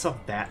take itself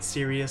that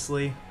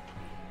seriously.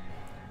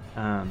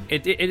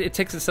 It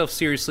takes itself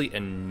seriously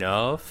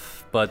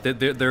enough, but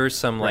there's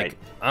some like,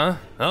 right.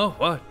 Oh,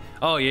 what?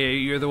 Oh, yeah,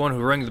 you're the one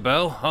who rang the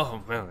bell?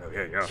 Oh,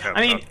 yeah.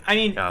 I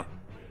mean,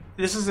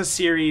 this is a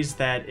series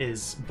that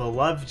is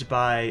beloved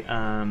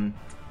by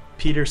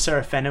Peter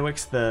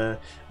Serafinowicz,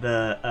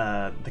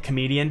 the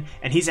comedian,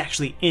 and he's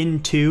actually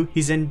in 2.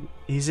 He's in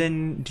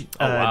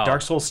wow.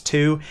 Dark Souls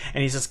 2,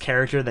 and he's this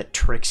character that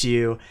tricks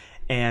you.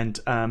 And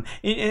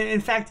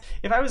in fact,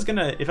 if I was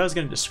gonna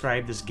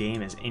describe this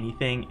game as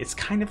anything, it's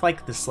kind of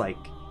like this, like,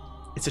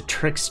 it's a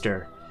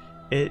trickster.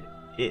 It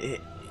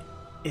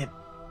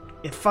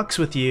fucks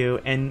with you,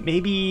 and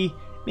maybe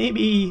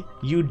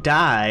you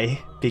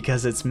die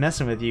because it's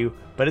messing with you,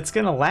 but it's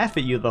gonna laugh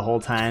at you the whole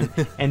time.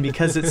 And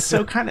because it's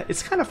kind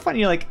of funny,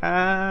 you're like,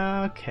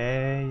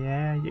 okay,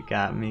 yeah, you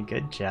got me,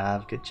 good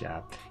job.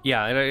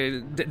 Yeah,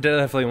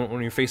 definitely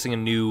when you're facing a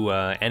new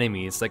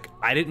enemy, it's like,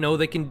 I didn't know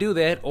they can do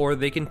that, or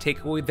they can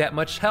take away that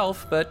much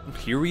health, but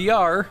here we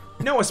are.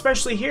 No,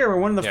 especially here, where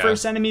one of the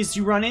first enemies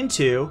you run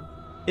into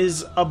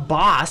is a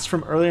boss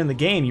from earlier in the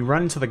game. You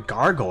run into the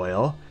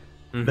gargoyle.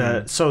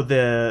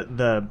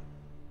 The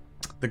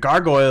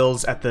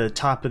gargoyles at the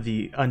top of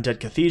the Undead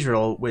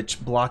Cathedral,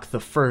 which block the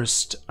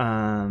first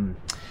bell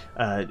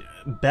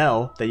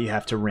that you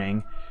have to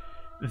ring,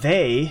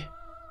 they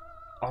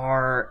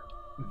are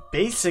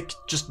basic,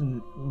 just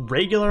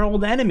regular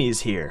old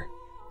enemies here.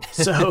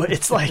 So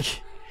it's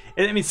like,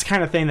 it's the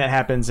kind of thing that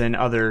happens in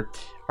other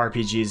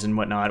RPGs and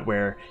whatnot,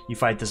 where you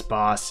fight this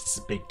boss, it's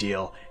a big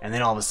deal, and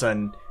then all of a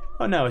sudden,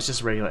 oh no, it's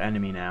just a regular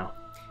enemy now.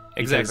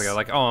 Exactly. Because-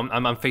 Like, oh,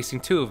 I'm facing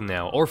 2 of them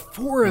now, or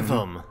 4 of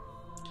them.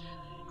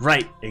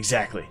 Right,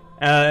 exactly.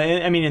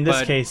 I mean, in this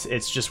But case,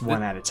 it's just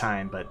one at a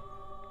time, but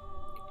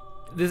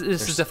This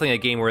is definitely a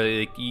game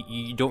where like,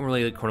 you don't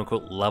really like, quote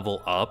unquote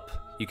level up.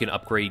 You can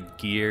upgrade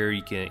gear.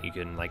 You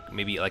can like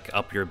maybe like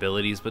up your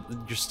abilities, but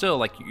you're still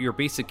like your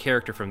basic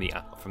character from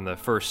the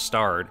first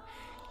start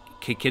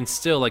can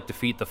still like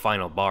defeat the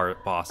final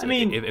boss. I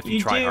mean, if you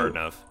try hard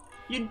enough.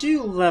 You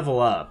do level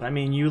up. I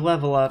mean, you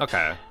level up.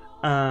 Okay.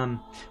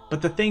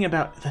 But the thing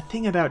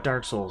about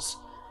Dark Souls,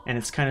 and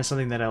it's kind of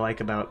something that I like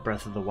about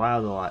Breath of the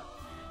Wild a lot,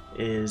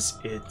 is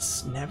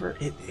it's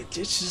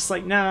just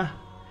like, nah.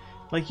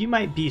 Like, you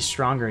might be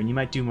stronger and you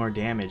might do more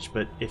damage,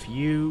 but if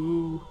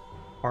you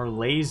are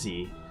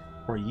lazy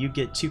or you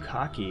get too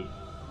cocky,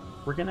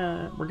 we're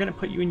gonna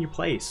put you in your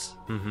place.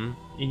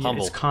 Mm-hmm.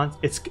 Humble.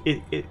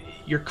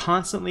 You're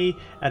constantly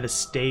at a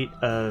state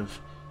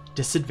of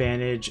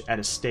disadvantage, at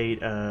a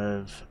state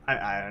of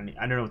I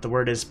don't know what the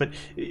word is, but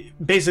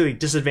basically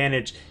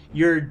disadvantage.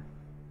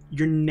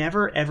 You're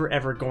never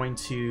ever going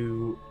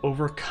to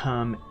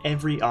overcome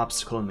every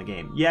obstacle in the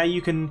game. Yeah,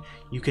 you can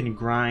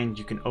grind,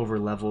 you can over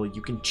level,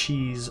 you can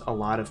cheese a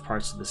lot of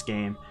parts of this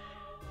game,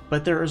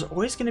 but there's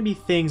always going to be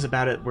things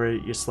about it where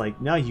you're just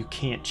like, no, you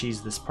can't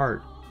cheese this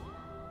part.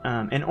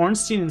 And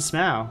Ornstein and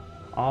Smough,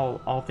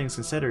 all things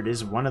considered,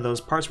 is one of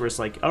those parts where it's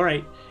like, all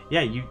right,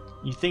 yeah, you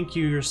think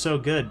you're so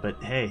good, but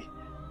hey,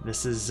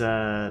 this is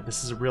a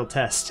real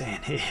test,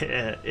 and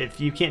if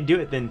you can't do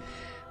it, then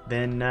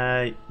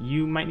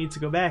you might need to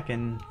go back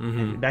and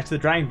back to the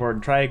drawing board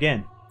and try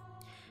again.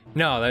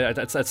 No,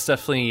 that's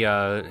definitely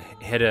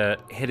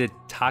Hidetaki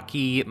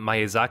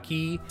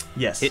Miyazaki.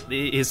 Yes,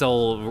 his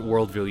whole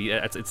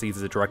worldview.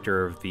 He's the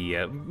director of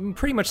the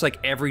pretty much like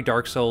every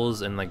Dark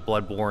Souls and like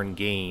Bloodborne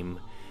game,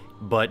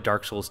 but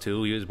Dark Souls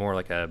 2. He was more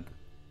like a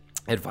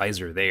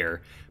advisor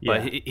there.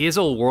 But his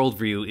whole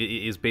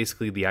worldview is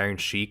basically the Iron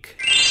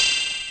Sheik.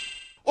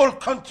 All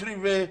country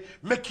way,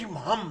 make him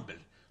humble,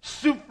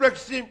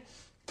 suplex him,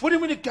 put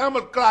him in a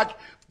camel clutch,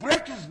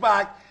 break his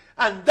back,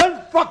 and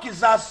then fuck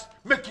his ass,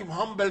 make him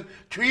humble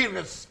to he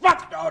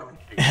respect our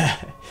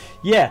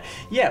yeah.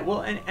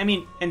 Well, and I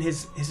mean, and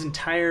his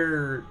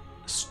entire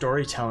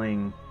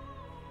storytelling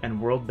and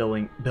world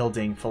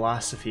building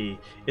philosophy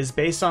is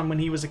based on when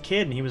he was a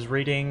kid and he was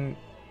reading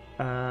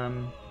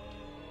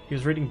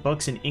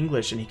books in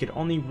English and he could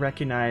only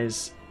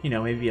recognize,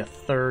 maybe a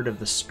third of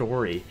the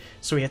story,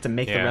 so he had to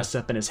make the rest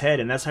up in his head,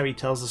 and that's how he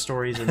tells the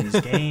stories in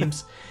these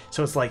games.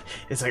 So it's like,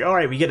 all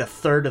right, we get a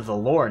third of the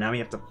lore, now we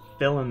have to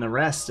fill in the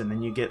rest, and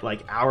then you get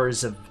like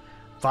hours of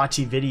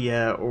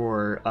VaatiVidya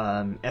or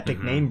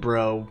Epic Name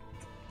Bro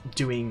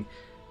doing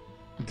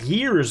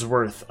years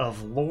worth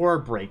of lore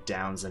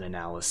breakdowns and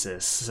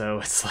analysis. So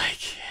it's like,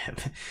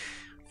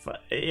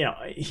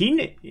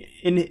 he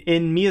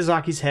in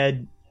Miyazaki's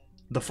head,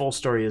 the full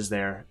story is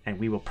there, and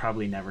we will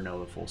probably never know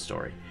the full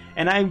story.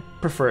 And I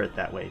prefer it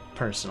that way,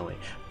 personally.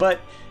 But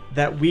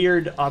that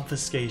weird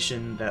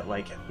obfuscation that,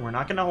 like, we're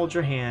not going to hold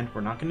your hand,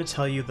 we're not going to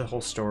tell you the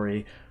whole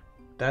story,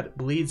 that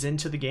bleeds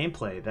into the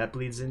gameplay, that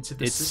bleeds into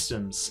the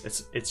systems.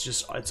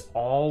 It's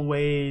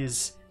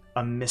always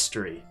a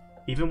mystery,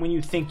 even when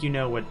you think you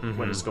know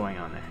what is going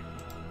on there.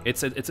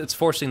 It's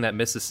forcing that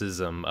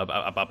mysticism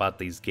about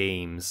these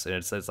games, and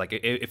it's like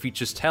if you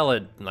just tell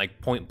it like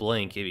point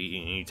blank,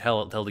 you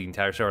tell the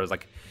entire story. It's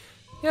like,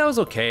 yeah, it was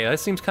okay. That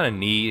seems kind of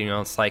neat,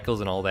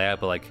 cycles and all that.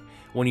 But like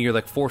when you're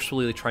like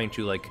forcefully trying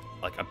to like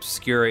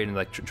obscure it and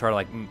like try to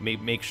like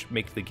make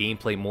the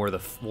gameplay more the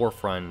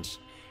forefront,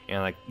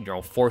 and like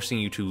forcing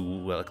you to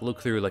like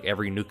look through like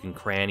every nook and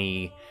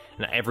cranny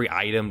and every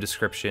item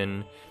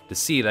description to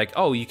see like,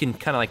 oh, you can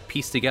kind of like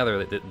piece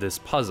together this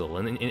puzzle,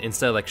 and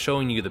instead of like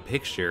showing you the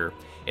picture,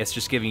 it's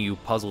just giving you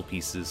puzzle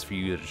pieces for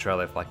you to try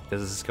like,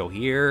 does this go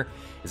here?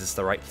 Is this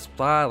the right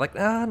spot? Like,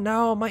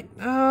 no,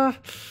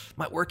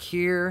 might work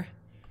here.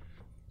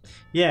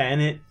 Yeah,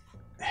 and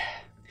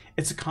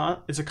it's a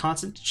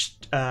constant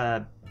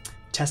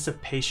test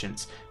of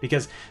patience,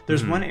 because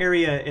there's one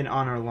area in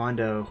Honor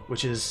Londo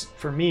which is,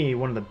 for me,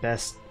 one of the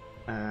best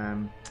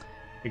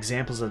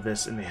examples of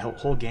this in the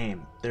whole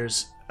game.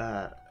 There's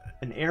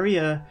an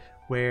area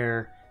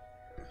where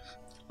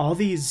all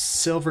these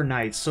Silver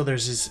Knights, so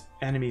there's these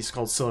enemies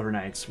called Silver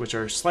Knights, which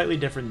are slightly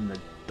different than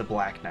the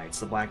Black Knights.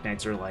 The Black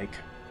Knights are like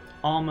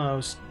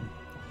almost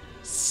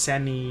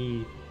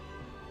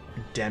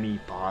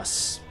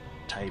demi-boss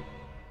type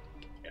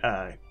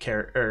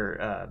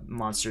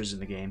monsters in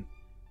the game.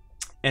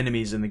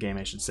 Enemies in the game,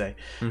 I should say.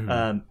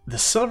 The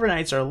Silver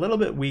Knights are a little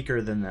bit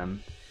weaker than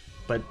them,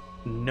 but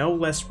no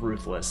less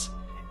ruthless.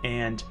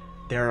 And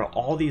there are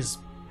all these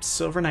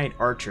Silver Knight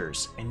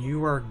archers, and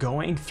you are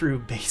going through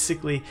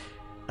basically...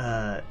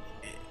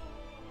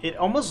 it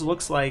almost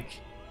looks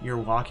like you're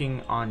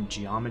walking on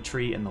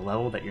geometry in the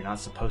level that you're not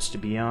supposed to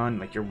be on.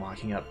 Like you're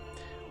walking up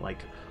like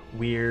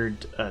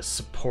weird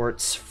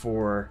supports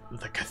for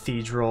the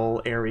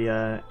cathedral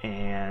area,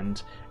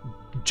 and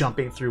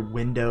jumping through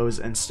windows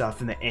and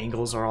stuff, and the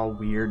angles are all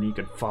weird, and you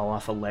could fall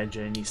off a ledge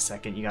at any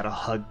second. You gotta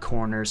hug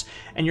corners,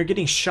 and you're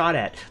getting shot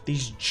at.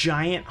 These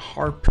giant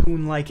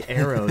harpoon-like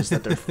arrows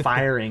that they're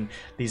firing.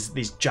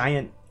 These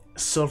giant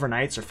Silver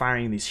Knights are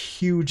firing these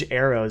huge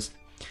arrows,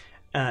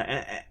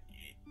 and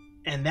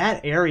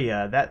that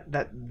area,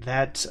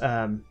 that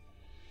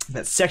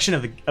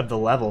section of the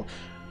level,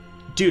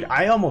 dude,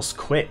 I almost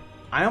quit.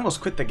 I almost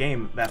quit the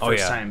game that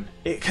first time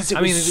because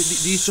I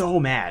was so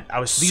mad. I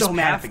was so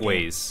mad at the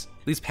game.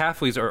 These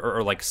pathways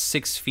are like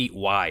 6 feet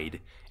wide,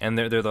 and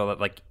they're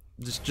like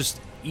just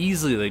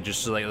easily like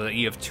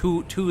you have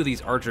two of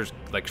these archers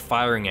like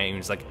firing at you. And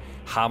it's like,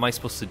 how am I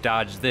supposed to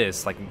dodge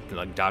this? Like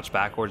dodge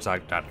backwards,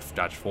 like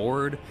dodge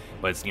forward,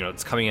 but it's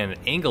it's coming at an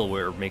angle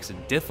where it makes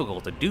it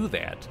difficult to do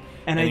that.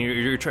 And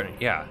you're trying,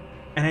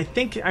 And I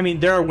think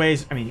there are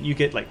ways. You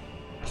get like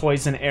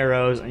poison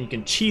arrows and you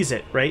can cheese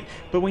it, right?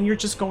 But when you're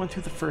just going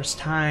through the first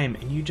time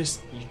and you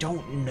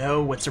don't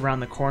know what's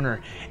around the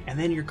corner, and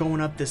then you're going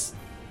up this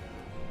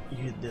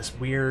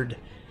weird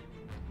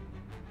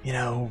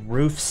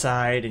roof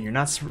side, and it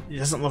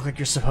doesn't look like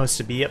you're supposed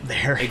to be up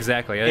there.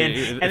 Exactly.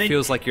 It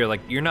feels like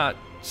you're not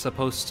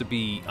supposed to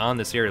be on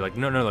this area. Like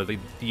no,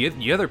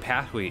 the other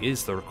pathway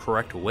is the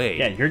correct way.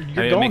 Yeah, you're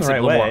going it makes the right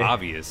it a little way. more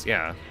obvious.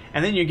 Yeah.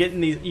 And then you're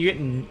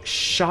getting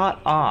shot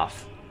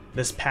off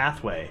this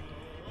pathway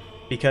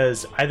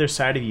because either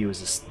side of you is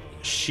this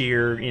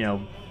sheer,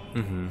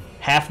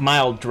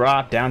 half-mile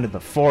drop down to the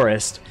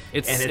forest.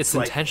 It's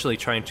like, intentionally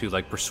trying to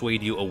like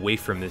persuade you away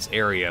from this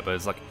area, but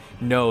it's like,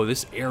 no,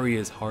 this area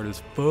is hard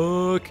as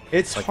fuck.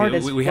 It's like, hard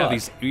as fuck. We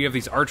have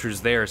these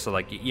archers there, so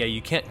like, yeah,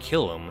 you can't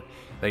kill them.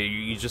 Like,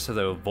 you just have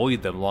to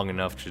avoid them long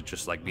enough to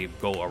just like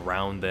go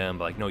around them.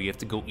 But like, no, you have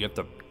to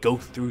go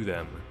through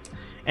them.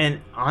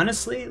 And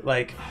honestly,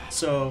 like,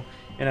 so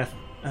in a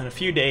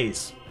few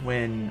days,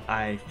 when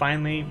I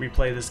finally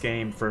replay this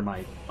game for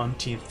my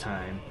umpteenth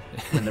time,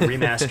 when the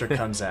remaster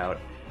comes out,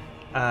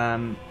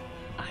 I'm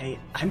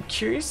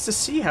curious to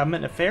see how I'm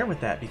going to fare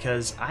with that,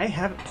 because I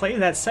haven't played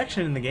that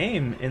section in the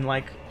game in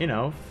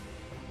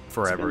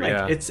forever.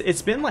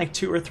 It's been like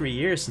 2 or 3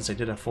 years since I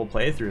did a full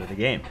playthrough of the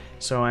game,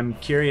 so I'm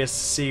curious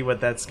to see what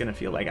that's going to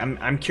feel like.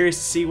 I'm curious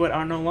to see what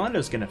Arno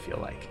Lando's going to feel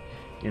like.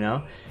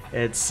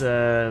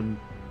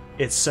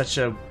 It's such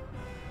a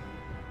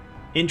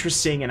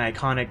interesting and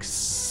iconic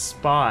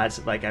spot.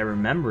 Like I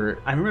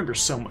remember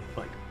so much,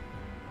 like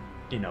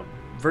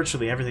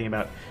virtually everything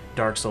about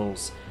Dark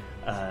Souls.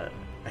 I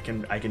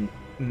can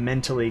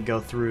mentally go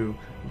through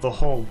the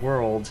whole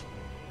world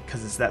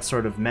because it's that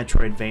sort of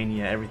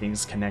Metroidvania,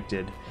 everything's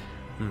connected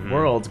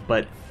world.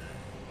 But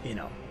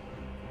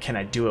can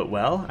I do it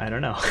well? I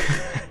don't know.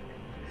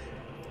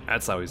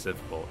 That's always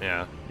difficult.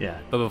 Yeah.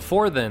 But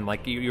before then,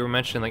 like you were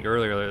mentioning, like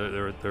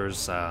earlier,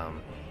 there's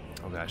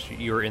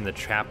you were in the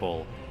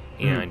chapel,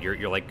 and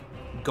you're like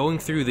going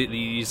through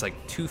these like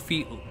 2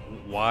 feet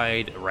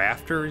wide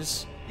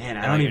rafters. Man,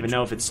 I don't even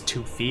know if it's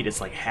 2 feet. It's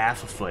like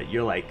half a foot.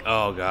 You're like,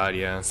 oh god,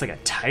 yeah. It's like a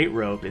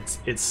tightrope.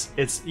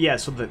 It's yeah.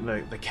 So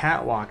the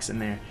catwalks in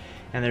there,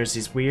 and there's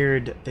these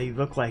weird. They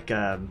look like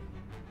I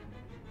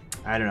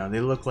don't know.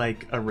 They look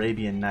like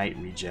Arabian Night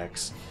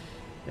rejects,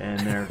 and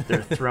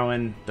they're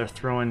throwing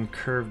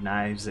curved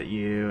knives at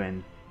you,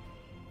 and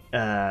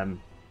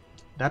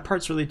that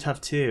part's really tough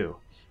too.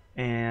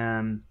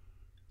 And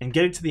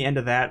getting to the end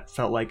of that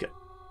felt like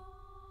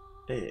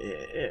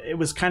it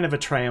was kind of a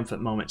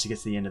triumphant moment to get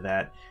to the end of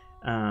that,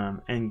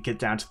 and get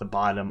down to the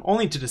bottom,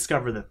 only to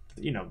discover that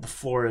the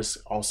floor is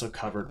also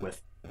covered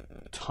with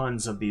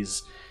tons of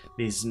these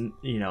the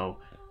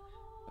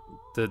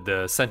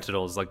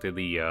sentinels, like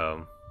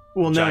the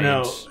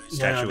well,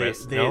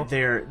 statuettes.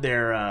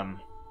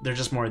 They're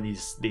just more of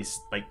these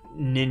like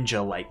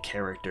ninja-like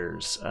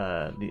characters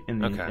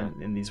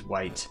in these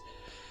white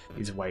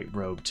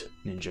robed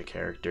ninja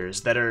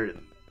characters that are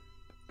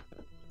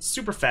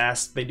super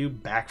fast. They do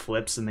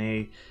backflips,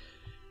 and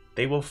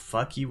they will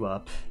fuck you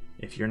up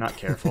if you're not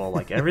careful,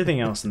 like everything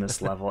else in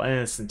this level and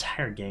this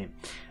entire game.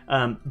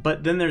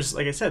 But then there's,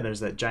 like I said,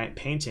 there's that giant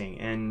painting,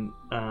 and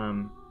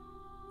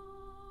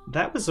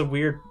that was a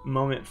weird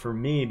moment for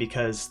me,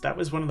 because that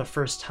was one of the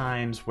first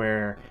times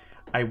where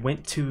I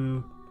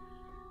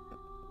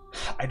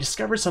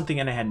discovered something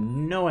and I had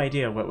no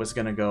idea what was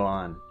going to go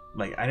on.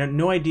 Like, I had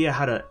no idea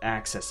how to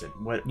access it.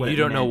 What you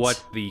don't know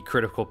what the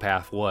critical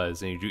path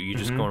was, and you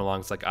just going along.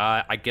 It's like,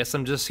 I guess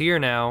I'm just here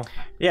now.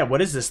 Yeah,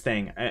 what is this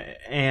thing?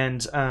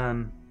 And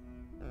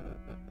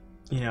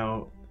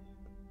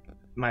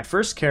my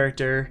first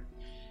character,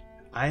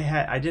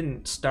 I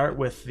didn't start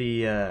with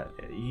the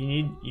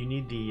you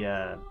need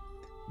the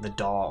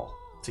doll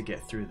to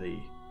get through the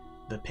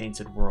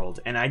painted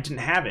world, and I didn't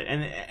have it,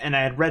 and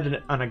I had read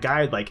it on a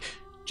guide, like,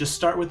 just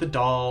start with the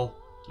doll.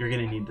 You're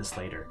going to need this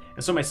later.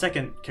 And so my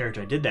second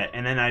character, I did that.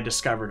 And then I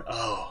discovered,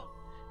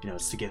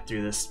 it's to get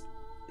through this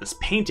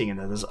painting, and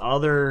then this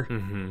other,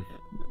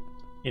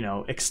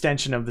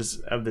 extension of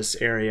this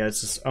area.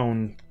 It's its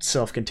own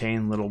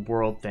self-contained little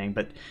world thing.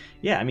 But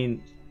yeah,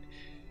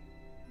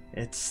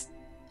 It's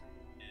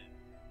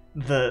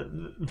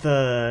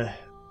the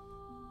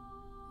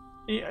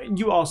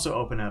you also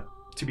open up,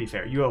 to be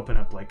fair, you open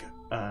up like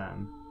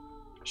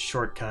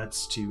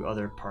shortcuts to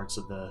other parts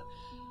of the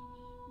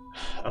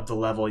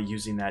level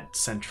using that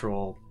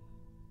central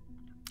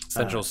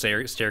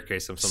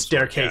staircase of some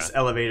staircase sort,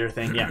 elevator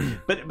thing. Yeah.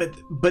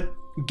 but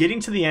getting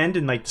to the end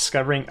and like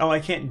discovering, oh, I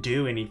can't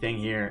do anything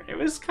here, it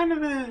was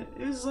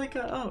like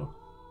oh,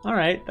 all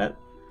right, that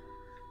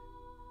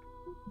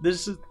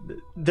there's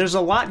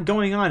a lot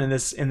going on in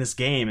this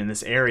game, in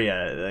this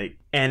area, like,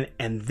 and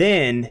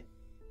then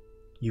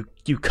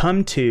you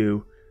come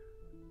to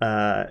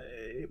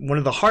one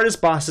of the hardest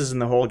bosses in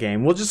the whole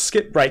game. We'll just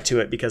skip right to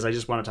it because I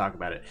just want to talk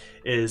about it.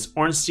 Is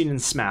Ornstein and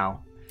Smough.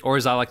 Or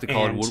as I like to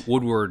call it,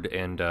 Woodward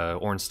and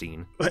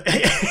Ornstein.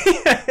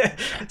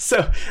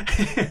 So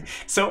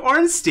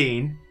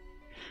Ornstein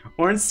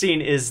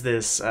is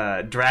this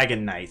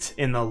dragon knight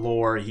in the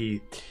lore.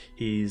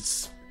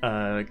 He's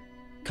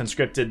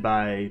conscripted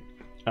by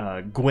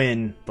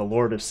Gwyn, the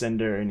Lord of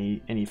Cinder, and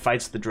he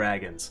fights the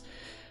dragons.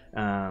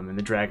 And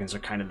the dragons are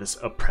kind of this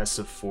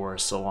oppressive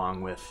force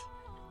along with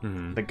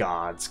the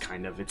gods.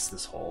 Kind of, it's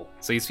this whole.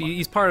 So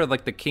he's part of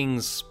like the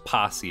king's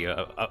posse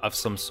of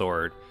some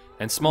sort.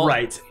 And Small,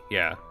 right?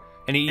 Yeah,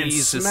 and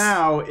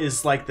Smough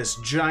is like this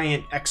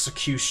giant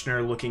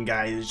executioner-looking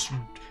guy. He's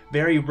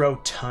very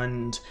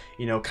rotund,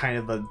 kind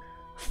of a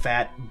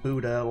fat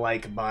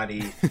Buddha-like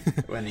body.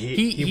 When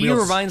he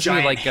reminds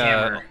me like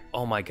hammer.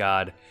 Oh my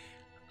god,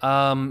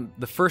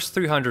 the first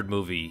 300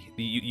 movie.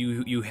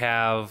 You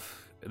have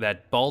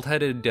that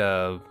bald-headed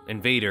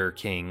invader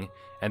king,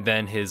 and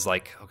then his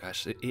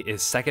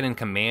his second in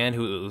command,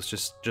 who was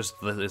just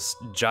this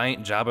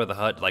giant Jabba the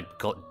Hutt like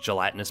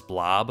gelatinous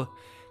blob.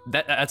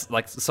 That's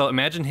like, so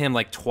imagine him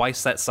like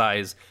twice that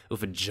size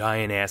with a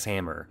giant ass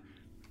hammer.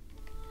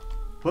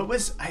 What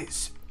was I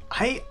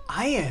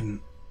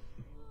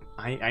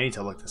need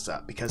to look this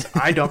up because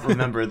I don't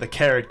remember the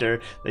character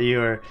that you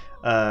were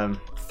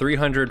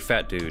 300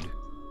 fat dude.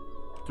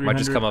 Might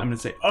just come up. I'm gonna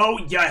say, oh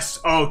yes,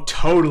 oh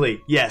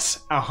totally, yes,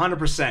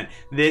 100%.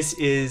 This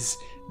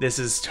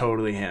is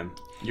totally him.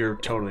 You're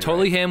totally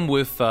right. Him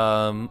with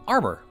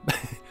armor.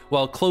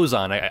 Well, clothes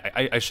on,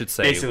 I should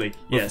say. Basically,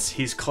 yes,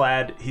 he's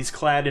clad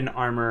in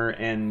armor,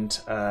 and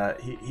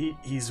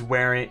he's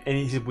wearing, and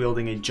he's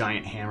wielding a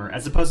giant hammer,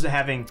 as opposed to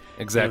having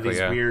these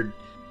weird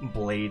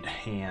blade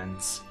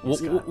hands.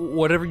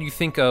 Whatever you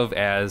think of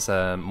as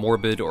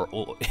morbid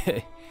or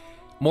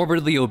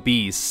morbidly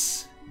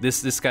obese,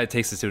 this guy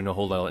takes it to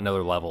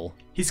another level.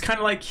 He's kind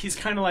of like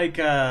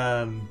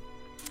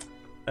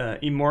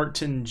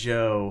Immortan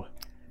Joe.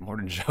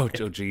 Morton Joe,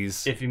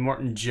 geez. If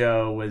Immortan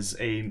Joe was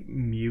a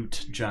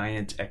mute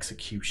giant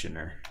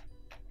executioner.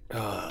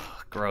 Ugh,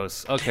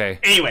 gross. Okay.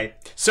 Anyway,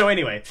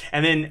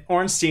 and then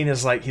Ornstein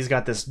is like, he's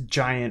got this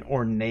giant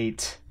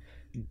ornate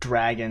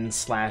dragon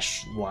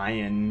 /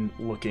 lion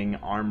looking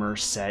armor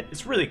set.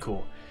 It's really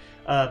cool.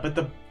 But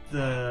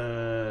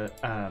the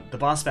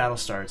boss battle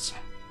starts,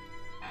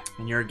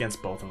 and you're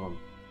against both of them.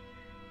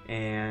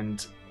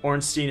 And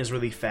Ornstein is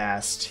really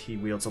fast. He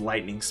wields a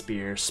lightning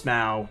spear.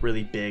 Smough,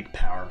 really big,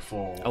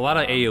 powerful. A lot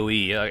of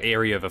AoE,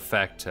 area of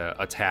effect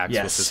attacks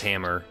with his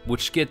hammer,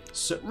 which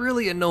gets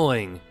really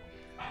annoying.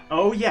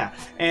 Oh, yeah.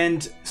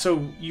 And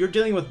so you're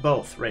dealing with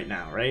both right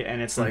now, right?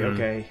 And it's like,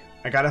 okay,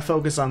 I gotta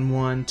focus on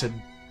one to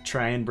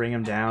try and bring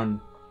him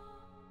down.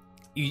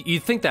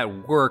 You'd think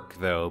that work,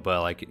 though,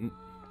 but like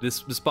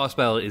this boss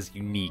battle is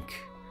unique.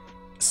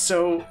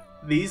 So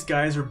these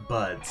guys are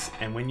buds,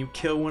 and when you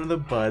kill one of the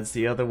buds,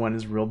 the other one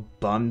is real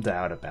bummed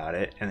out about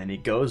it, and then he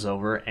goes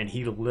over and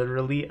he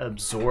literally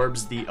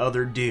absorbs the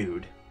other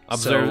dude.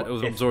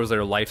 Absorbs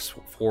their life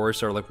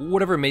force, or like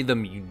whatever made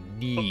them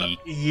unique.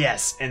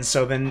 Yes, and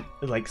so then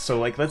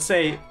let's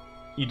say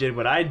you did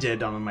what I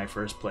did on my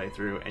first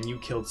playthrough, and you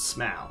killed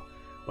Smough.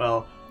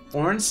 Well,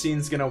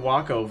 Ornstein's gonna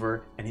walk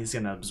over and he's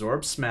gonna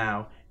absorb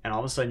Smough, and all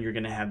of a sudden you're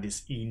gonna have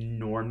this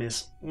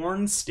enormous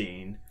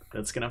Ornstein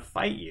that's gonna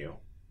fight you.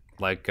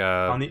 Like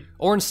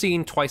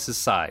Ornstein twice his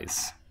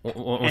size.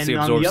 Once he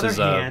absorbs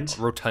his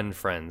rotund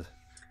friend.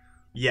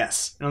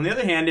 Yes, and on the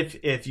other hand,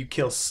 if you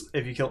kill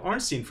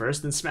Ornstein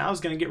first, then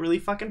Smough's gonna get really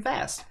fucking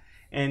fast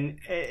and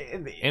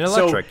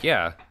electric.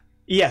 Yeah.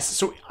 Yes.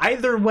 So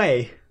either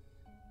way,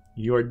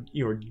 you're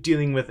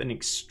dealing with an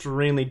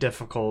extremely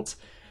difficult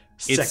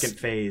second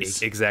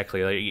phase.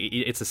 Exactly. Like,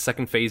 it's a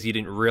second phase you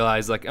didn't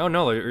realize. Like, oh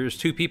no, there's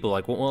two people.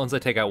 Like, once I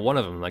take out one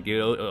of them, like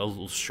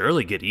it'll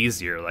surely get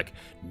easier. Like,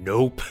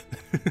 nope.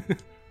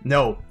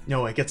 No,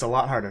 it gets a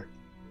lot harder.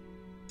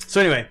 So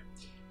anyway,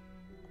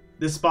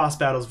 this boss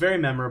battle is very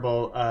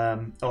memorable.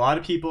 For a lot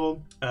of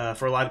people,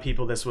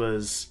 this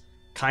was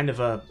kind of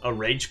a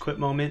rage quit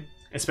moment,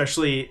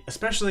 especially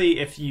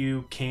if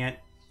you can't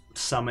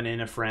summon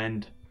in a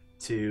friend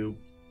to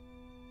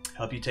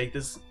help you take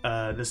this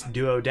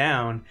duo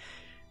down.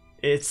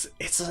 It's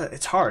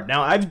hard.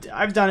 Now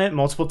I've done it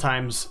multiple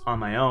times on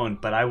my own,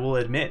 but I will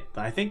admit,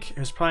 I think it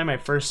was probably my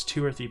first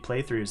 2 or 3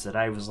 playthroughs that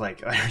I was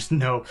like, there's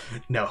no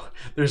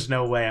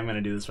way I'm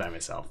gonna do this by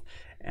myself.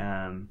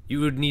 You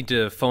would need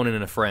to phone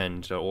in a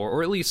friend,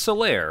 or at least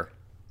Solaire.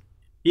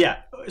 Yeah,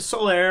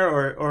 Solaire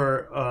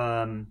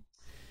or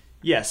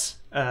yes.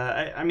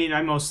 I mean,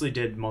 I mostly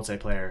did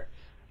multiplayer,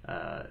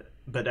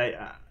 but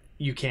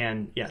you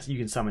can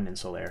summon in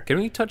Solaire. Can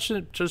we touch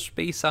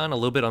base on a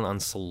little bit on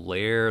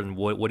Solaire and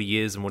what he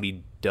is and what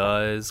he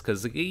does?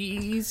 Because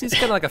he's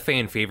kind of like a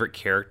fan favorite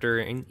character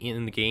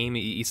in the game.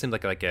 He seems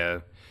like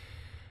a,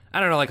 I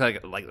don't know, like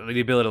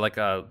the ability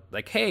to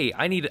like, hey,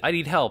 I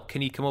need help.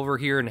 Can you come over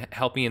here and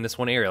help me in this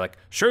one area? Like,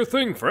 sure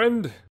thing,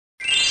 friend.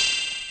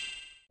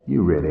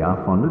 You really are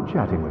fond of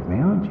chatting with me,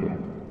 aren't you?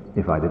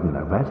 If I didn't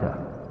know better,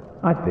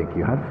 I'd think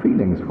you had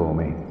feelings for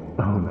me.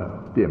 Oh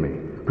no, dear me,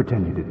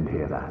 pretend you didn't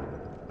hear that.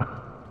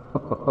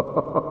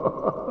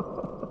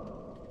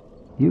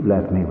 You've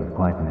left me with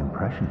quite an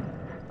impression.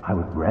 I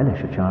would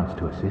relish a chance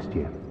to assist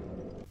you.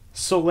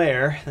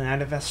 Solaire, the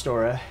Knight of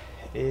Astora,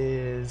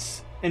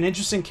 is an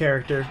interesting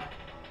character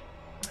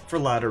for a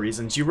lot of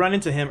reasons. You run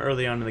into him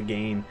early on in the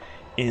game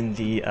in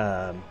the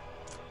I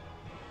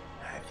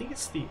think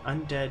it's the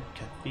Undead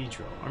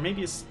Cathedral, or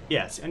maybe it's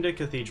Undead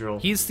Cathedral.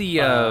 He's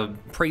the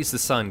Praise the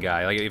Sun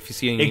guy. Like, if you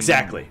see any,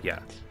 exactly, yeah,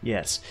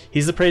 yes,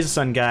 he's the Praise the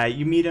Sun guy.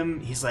 You meet him.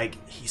 He's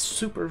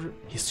super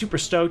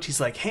stoked. He's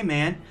like, hey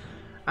man,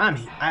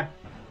 I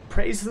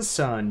praise the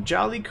sun,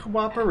 jolly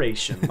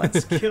cooperation.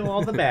 Let's kill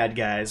all the bad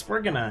guys.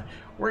 We're gonna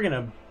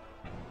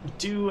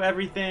do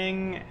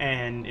everything,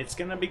 and it's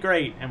gonna be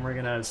great, and we're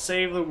gonna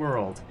save the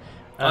world.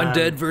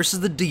 Undead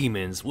versus the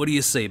demons. What do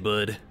you say,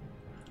 bud?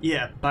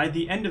 Yeah, by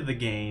the end of the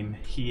game,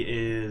 he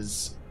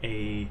is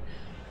a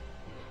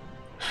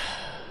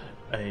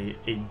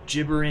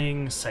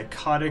gibbering,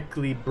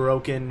 psychotically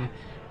broken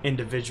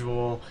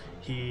individual.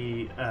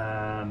 He,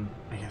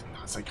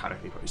 not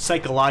psychotically broken,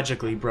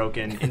 psychologically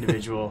broken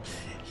individual.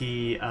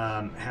 He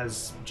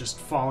has just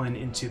fallen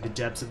into the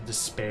depths of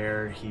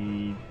despair.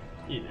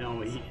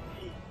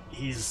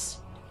 He's.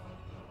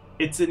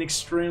 It's an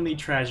extremely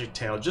tragic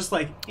tale, just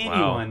like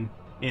anyone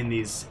in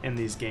these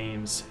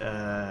games.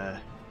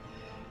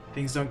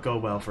 Things don't go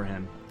well for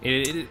him.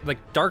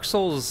 Like Dark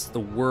Souls,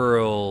 the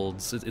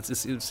worlds,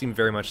 it seemed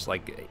very much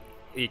like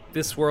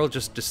this world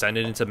just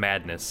descended into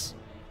madness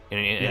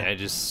and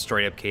just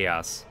straight up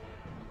chaos.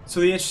 So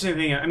the interesting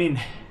thing, I mean,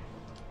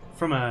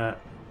 from an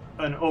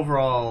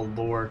overall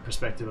lore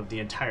perspective of the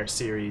entire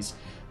series,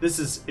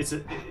 it's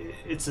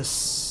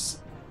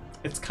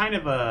kind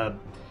of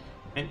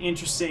an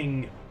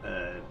interesting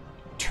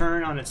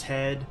turn on its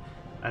head.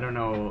 I don't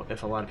know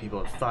if a lot of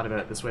people have thought about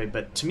it this way,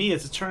 but to me,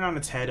 it's a turn on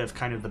its head of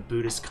kind of the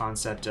Buddhist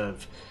concept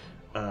of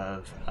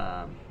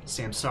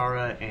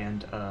samsara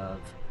and of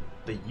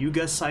the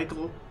yuga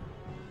cycle,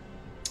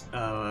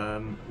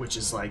 which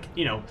is like,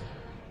 the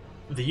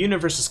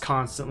universe is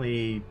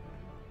constantly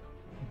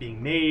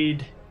being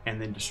made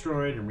and then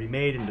destroyed and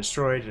remade and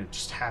destroyed, and it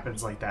just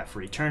happens like that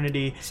for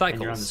eternity. Cycles,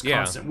 and you're on this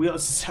constant wheel.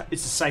 It's a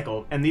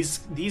cycle, and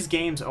these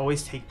games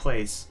always take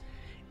place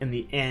in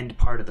the end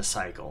part of the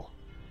cycle.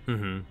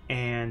 Mm-hmm.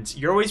 And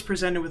you're always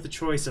presented with the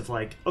choice of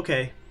like,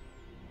 okay,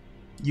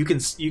 you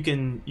can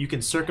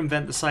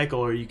circumvent the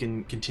cycle or you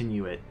can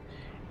continue it.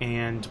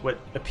 And what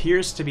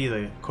appears to be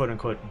the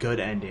quote-unquote good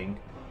ending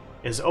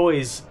is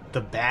always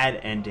the bad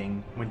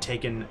ending when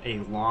taken a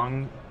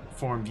long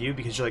form view,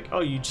 because you're like,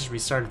 oh, you just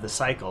restarted the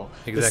cycle.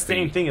 Exactly. The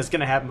same thing is going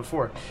to happen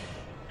before.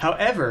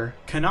 However,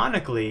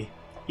 canonically,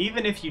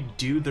 even if you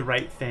do the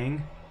right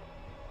thing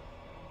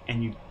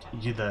and you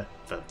do the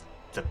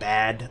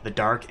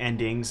dark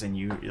endings, and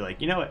you're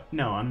like, you know what,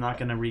 no, I'm not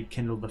going to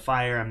rekindle the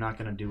fire, I'm not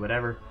going to do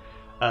whatever,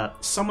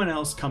 someone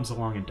else comes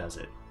along and does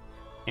it.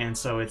 And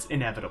so it's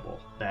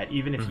inevitable that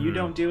even if you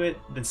don't do it,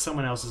 then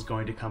someone else is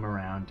going to come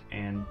around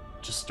and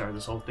just start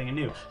this whole thing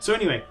anew. So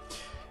anyway,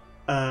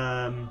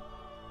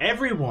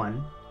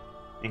 everyone,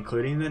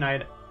 including the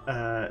Knight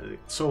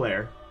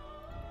Solaire,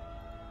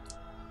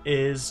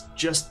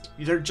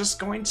 they're just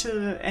going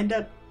to end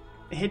up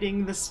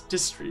hitting this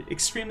just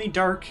extremely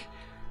dark,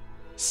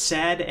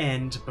 sad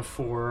end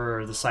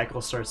before the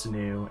cycle starts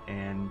anew,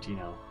 and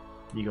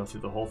you go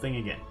through the whole thing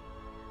again.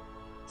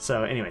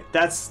 So anyway,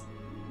 that's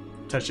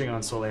touching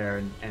on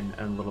Solaire and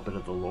a little bit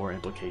of the lore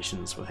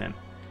implications with him.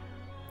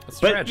 That's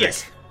but tragic.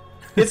 Yes,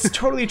 it's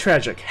totally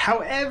tragic.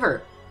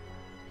 However,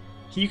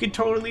 you could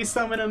totally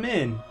summon him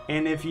in,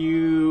 and if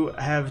you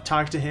have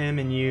talked to him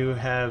and you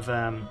have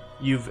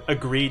you've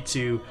agreed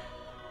to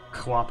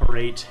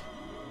cooperate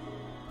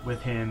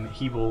with him,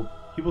 he will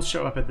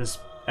show up at this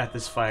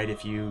fight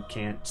if you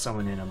can't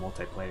summon in a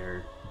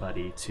multiplayer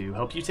buddy to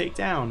help you take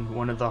down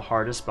one of the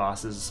hardest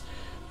bosses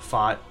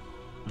fought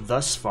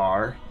thus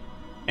far,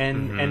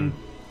 and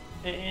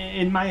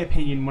in my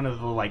opinion, one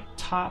of the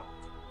top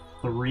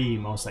 3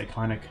 most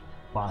iconic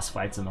boss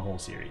fights in the whole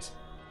series.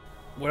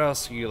 What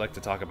else do you like to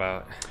talk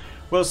about?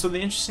 Well, so the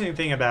interesting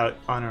thing about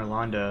Anor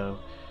Londo,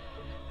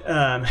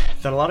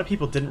 that a lot of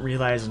people didn't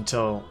realize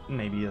until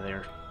maybe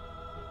their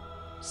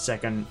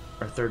second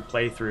or third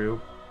playthrough,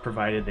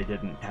 provided they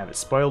didn't have it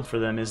spoiled for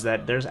them, is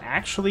that there's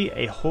actually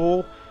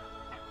the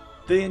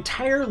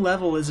entire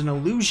level is an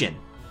illusion.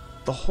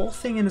 The whole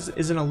thing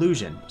is an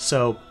illusion.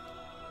 So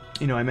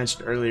I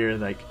mentioned earlier,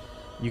 like,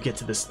 you get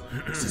to this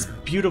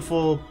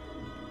beautiful,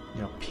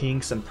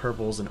 pinks and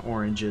purples and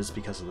oranges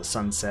because of the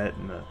sunset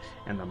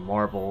and the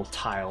marble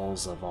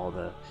tiles of all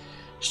the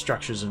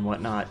structures and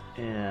whatnot.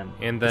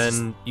 And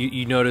then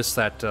you notice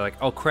that, like,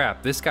 oh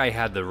crap, this guy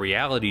had the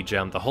reality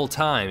gem the whole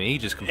time, and he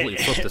just completely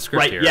flipped the script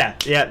right, here.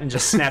 Yeah, and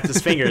just snapped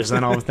his fingers, and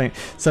then all the thing,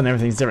 suddenly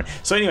everything's different.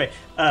 So anyway,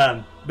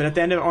 but at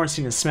the end of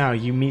Ornstein and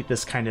Smough, you meet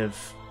this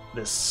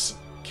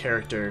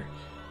character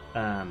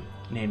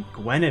named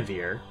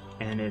Guinevere,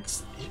 and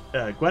it's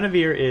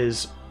Guinevere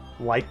is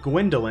like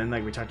Gwendolyn,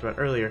 like we talked about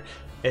earlier,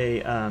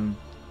 an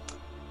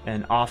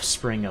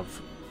offspring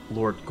of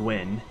Lord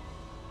Gwyn,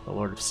 the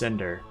Lord of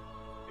Cinder,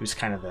 who's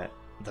kind of the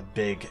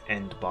big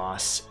end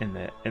boss in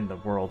the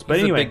world. But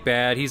he's anyway, the big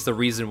bad. He's the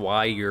reason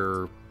why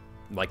you're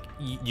like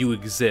you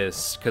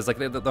exist, because like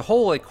the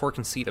whole like core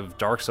conceit of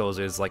Dark Souls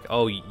is like,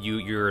 oh,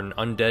 you're an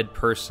undead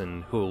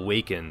person who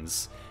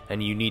awakens,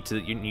 and you need to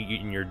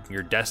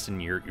your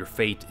destiny, your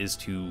fate is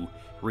to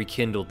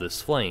rekindle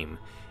this flame.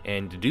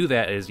 And to do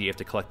that is you have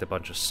to collect a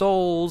bunch of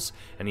souls,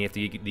 and you have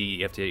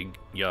to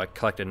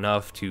collect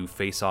enough to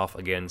face off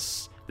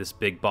against this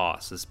big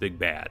boss, this big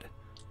bad.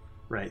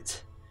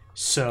 Right.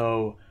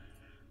 So,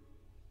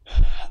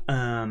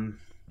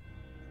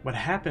 what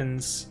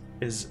happens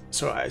is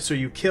so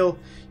you kill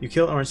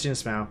Ornstein and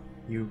Smough.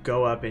 You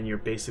go up and you're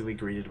basically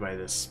greeted by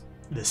this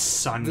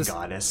sun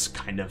goddess,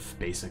 kind of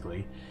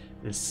basically.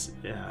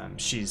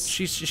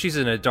 She's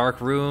in a dark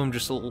room,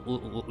 just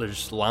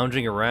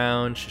lounging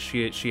around.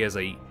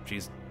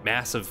 She's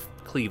massive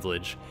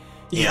cleavage.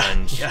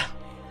 And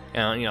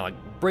like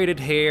braided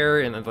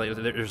hair, and like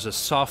there's a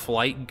soft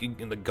light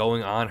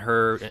going on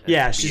her.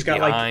 Yeah, she's got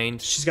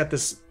behind. She's got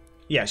this.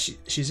 Yeah,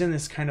 she's in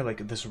this kind of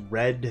like this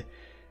red,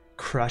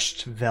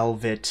 crushed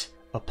velvet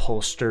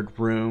upholstered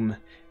room.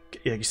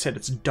 Like you said,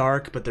 it's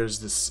dark, but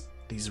there's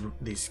these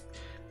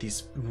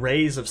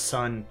rays of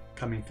sun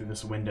coming through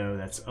this window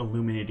that's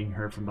illuminating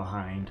her from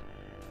behind.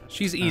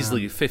 She's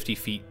easily 50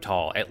 feet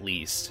tall, at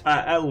least.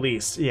 At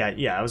least,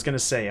 yeah. I was gonna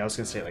say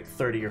like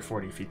 30 or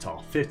 40 feet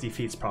tall. 50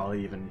 feet's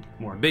probably even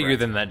more bigger correct.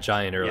 than that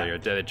giant earlier,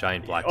 that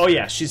giant black. Oh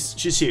yeah,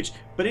 she's huge.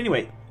 But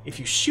anyway, if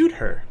you shoot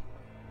her,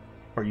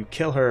 or you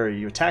kill her, or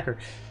you attack her,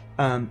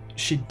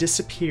 she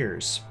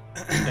disappears.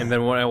 And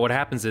then what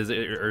happens is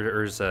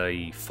there's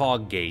a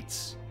fog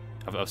gate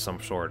of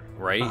some sort,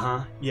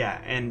 right? Yeah,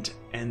 and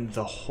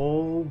the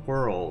whole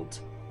world,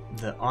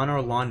 the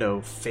Honor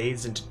Londo,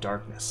 fades into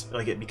darkness.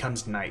 Like, it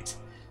becomes night.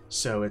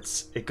 So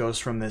it goes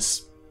from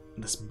this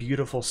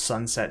beautiful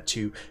sunset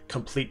to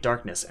complete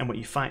darkness. And what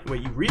you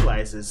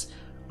realize is,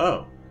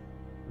 oh,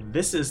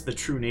 this is the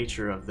true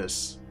nature of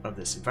this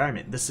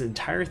environment. This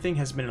entire thing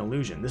has been an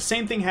illusion. The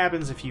same thing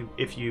happens if you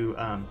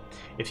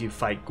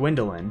fight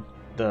Gwendolyn,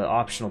 the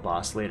optional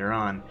boss later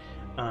on.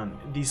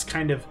 These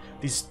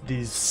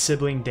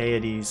sibling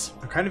deities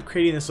are kind of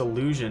creating this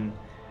illusion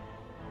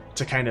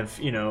to kind of,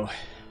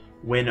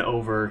 win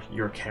over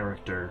your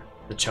character,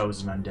 the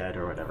chosen undead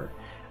or whatever.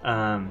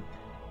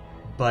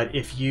 But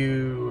if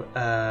you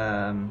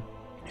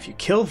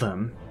kill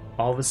them,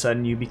 all of a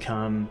sudden you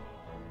become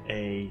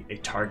a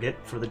target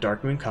for the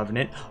Darkmoon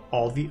Covenant.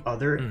 All the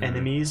other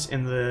enemies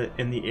in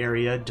the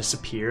area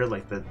disappear,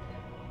 like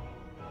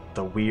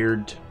the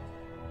weird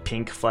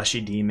pink fleshy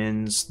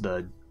demons,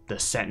 the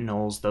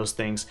sentinels, those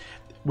things,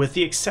 with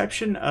the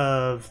exception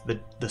of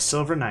the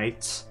Silver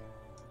Knights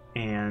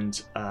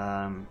and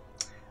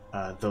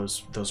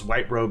those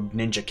white-robed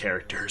ninja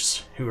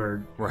characters who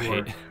are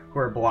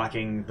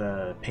blocking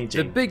the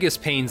painting. The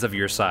biggest pains of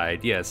your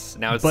side, yes.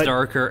 Now it's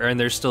darker, and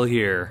they're still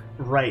here.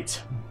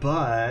 Right,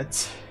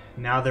 but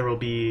now there will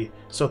be...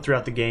 So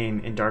throughout the game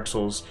in Dark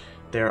Souls,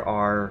 there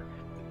are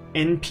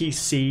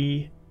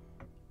NPC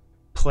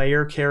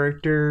player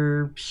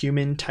character,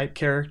 human-type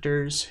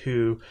characters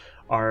who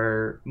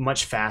are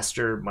much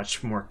faster,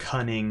 much more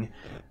cunning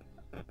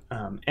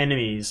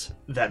enemies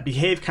that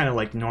behave kind of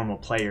like normal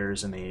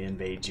players, and they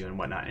invade you and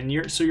whatnot. And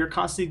you're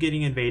constantly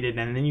getting invaded,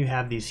 and then you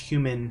have these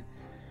human,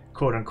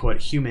 quote-unquote,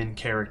 human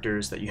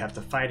characters that you have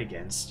to fight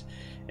against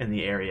in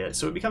the area.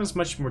 So it becomes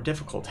much more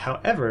difficult.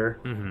 However,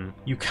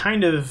 you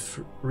kind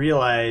of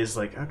realize,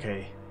 like,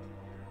 okay,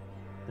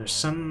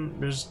 there's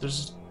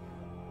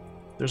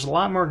a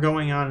lot more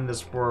going on in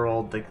this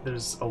world. Like,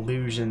 there's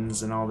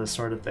illusions and all this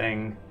sort of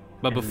thing.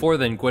 But before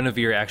then,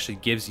 Guinevere actually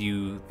gives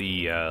you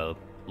the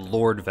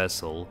Lord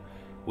Vessel,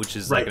 which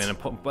is like an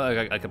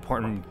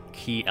important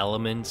key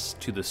element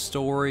to the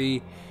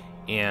story.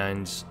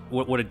 And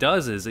what it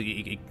does is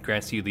it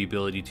grants you the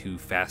ability to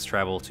fast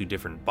travel to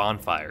different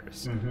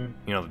bonfires.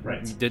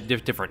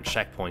 Different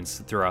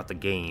checkpoints throughout the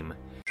game.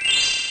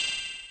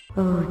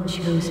 O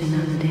chosen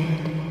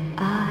undead,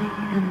 I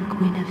am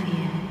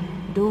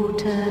Guinevere,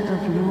 daughter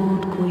of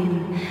Lord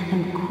Gwyn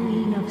and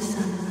Queen of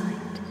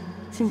Sunlight.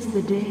 Since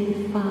the day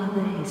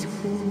Father is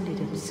formed at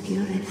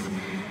Obscurus,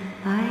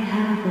 I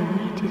have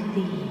awaited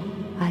thee.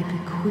 I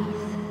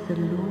bequeath the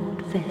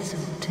Lord Vessel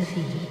to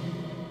thee.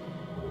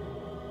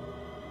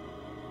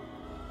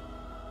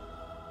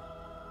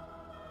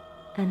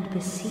 And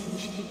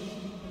beseech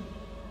thee,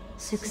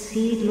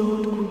 Succeed,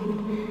 Lord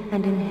Gwyn,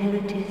 and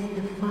inheriteth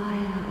the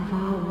fire of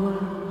our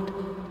world.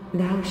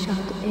 Thou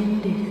shalt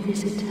endeth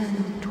this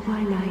eternal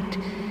twilight,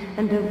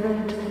 and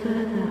avert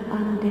further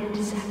undead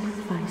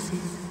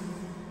sacrifices.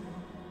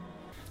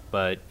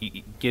 But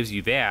it gives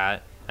you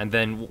that, and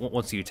then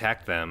once you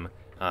attack them,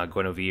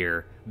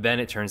 Guinevere, then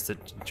it turns to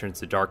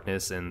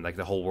darkness, and like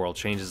the whole world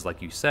changes,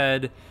 like you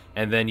said.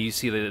 And then you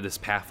see this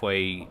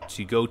pathway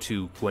to go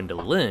to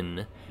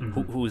Gwendolen,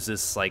 who is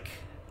this like,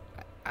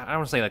 I don't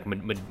want to say like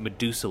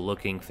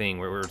Medusa-looking thing,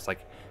 where it's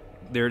like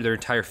their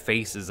entire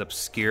face is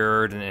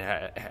obscured, and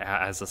it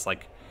has this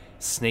like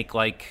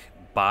snake-like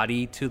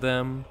body to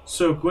them.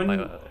 So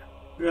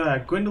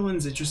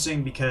Gwendolen's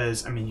interesting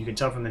because, I mean, you can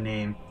tell from the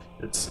name,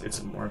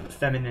 it's more of a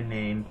feminine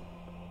name.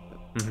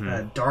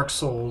 Dark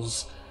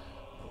Souls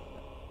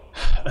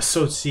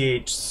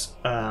associates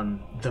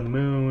the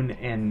moon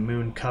and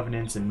moon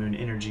covenants and moon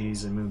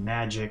energies and moon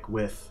magic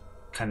with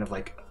kind of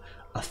like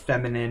a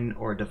feminine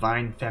or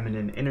divine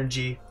feminine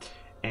energy.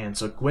 And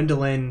so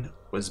Gwendolen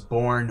was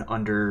born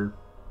under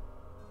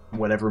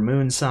whatever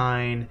moon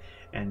sign,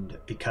 and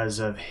because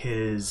of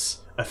his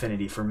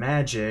affinity for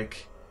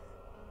magic,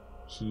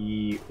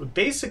 he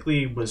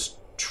basically was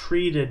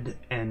treated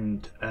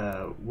and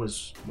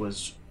was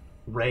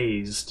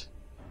raised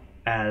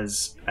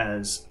as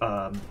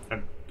a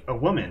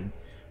woman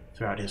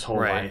throughout his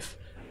whole life.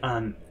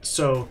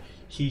 So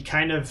he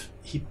kind of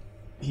he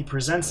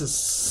presents as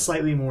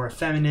slightly more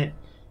effeminate.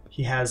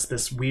 He has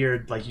this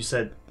weird, like you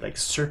said, like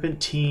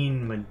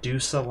serpentine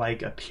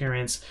Medusa-like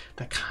appearance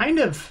that kind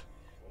of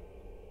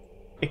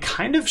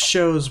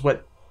shows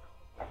what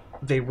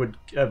they would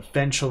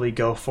eventually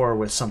go for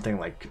with something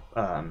like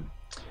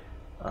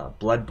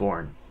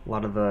Bloodborne. A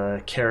lot of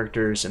the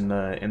characters in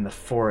the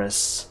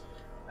forests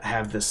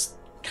have this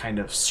kind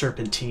of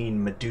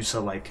serpentine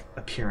Medusa-like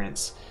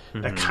appearance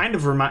that kind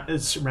of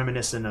is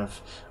reminiscent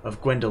of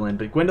Gwendolen.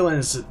 But Gwendolen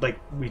is, like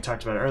we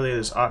talked about earlier,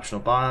 this optional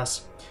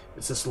boss.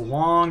 It's this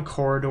long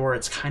corridor.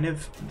 It's kind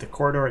of, the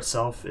corridor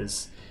itself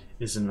is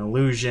an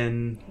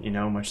illusion,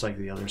 much like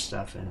the other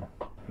stuff. And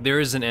there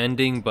is an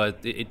ending, but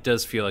it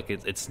does feel like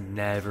it's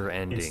never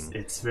ending.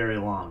 It's very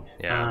long.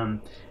 Yeah.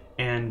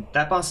 And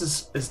that boss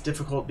is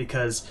difficult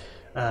because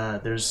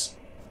there's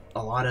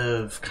a lot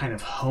of kind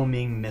of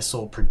homing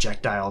missile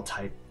projectile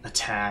type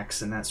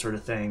attacks and that sort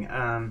of thing.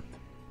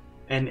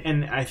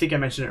 And I think I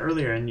mentioned it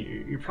earlier, and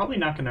you're probably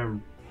not going to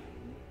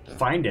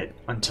find it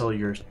until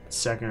your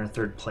second or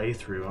third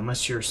playthrough,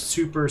 unless you're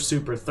super,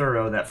 super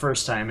thorough that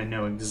first time and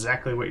know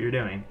exactly what you're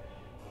doing.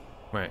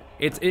 Right.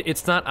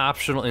 It's not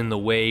optional in the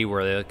way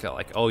where they look at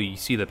like, oh, you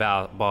see the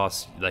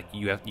boss, like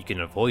you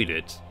can avoid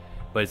it.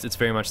 But it's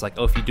very much like,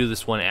 oh, if you do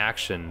this one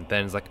action,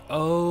 then it's like,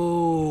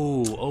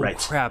 right.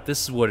 Crap,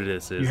 this is what it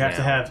is. You have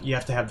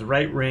to have the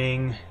right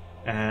ring,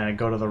 and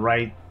go to the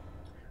right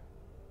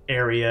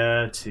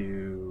area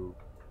to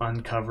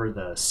uncover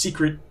the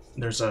secret.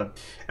 There's at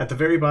the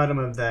very bottom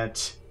of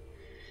that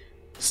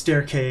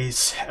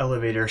staircase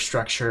elevator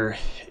structure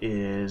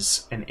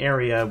is an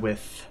area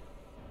with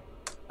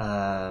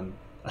a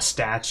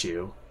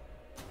statue,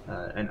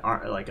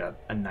 like a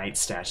knight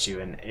statue,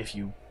 and if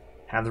you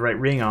have the right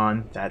ring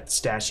on, that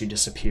statue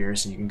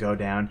disappears and you can go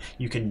down.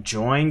 You can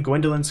join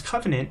Gwendolen's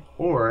covenant,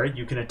 or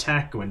you can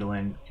attack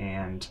Gwendolen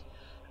and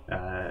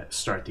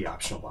start the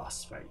optional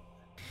boss fight.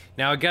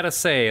 Now I gotta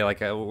say,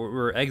 like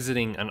we're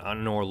exiting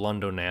on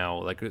Orlando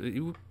now. Like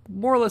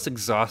more or less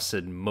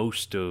exhausted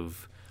most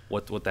of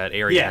what that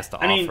area has to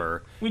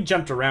offer. We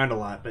jumped around a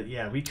lot, but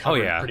we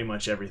covered pretty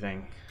much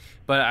everything.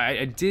 But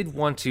I did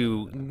want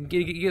to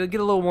get a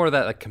little more of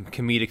that like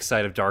comedic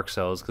side of Dark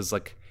Souls, because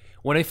like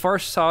when I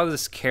first saw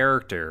this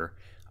character,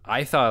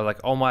 I thought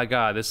like, oh my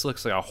god, this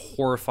looks like a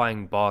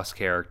horrifying boss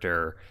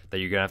character that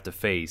you're gonna have to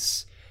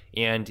face.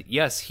 And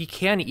yes, he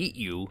can eat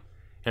you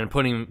and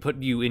put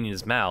you in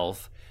his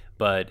mouth,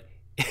 but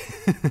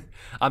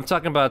I'm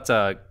talking about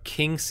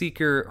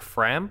Kingseeker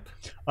Framp.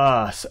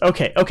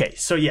 Okay.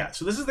 So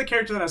this is the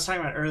character that I was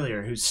talking about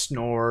earlier, who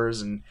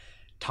snores and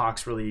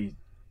talks really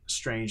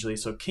strangely.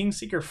 So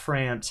Kingseeker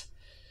Framp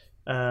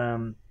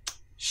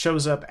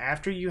shows up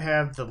after you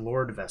have the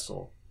Lord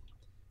Vessel,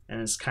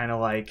 and it's kind of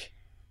like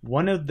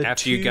one of the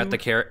after you got the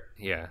carrot.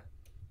 Yeah.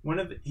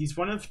 He's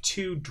one of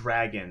two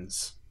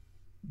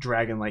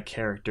dragon-like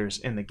characters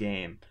in the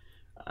game,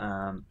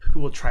 who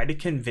will try to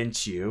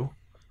convince you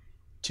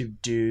to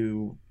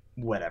do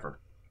whatever.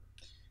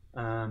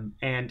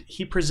 And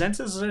he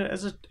presents as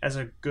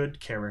a good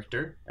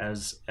character,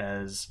 as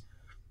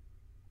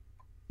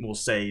we'll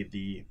say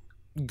the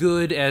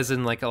good as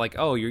in like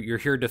oh, you're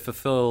here to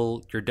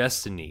fulfill your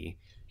destiny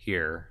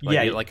here.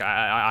 Like,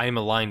 I am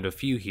aligned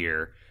with you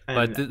here.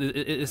 But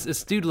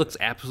this dude looks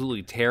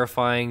absolutely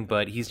terrifying,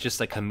 but he's just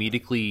a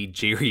comedically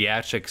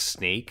geriatric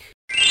snake.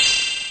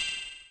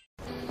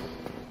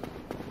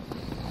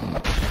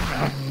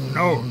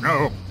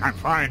 No, I'm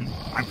fine.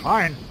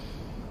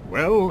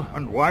 Well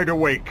and wide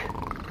awake.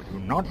 Do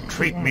not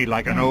treat me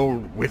like an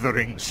old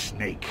withering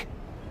snake.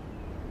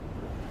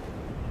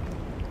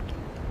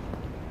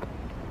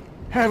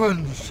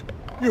 Heavens,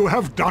 you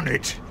have done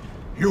it.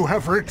 You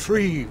have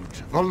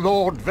retrieved the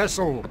Lord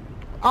Vessel.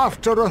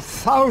 After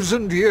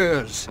 1,000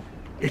 years,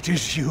 it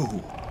is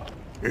you.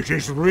 It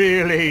is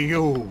really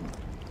you.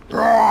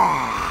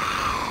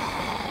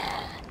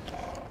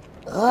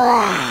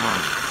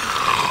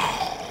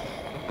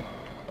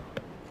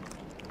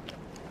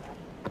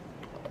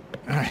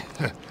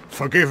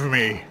 Forgive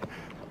me.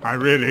 I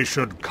really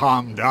should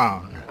calm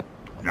down.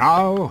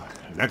 Now,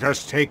 let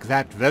us take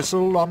that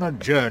vessel on a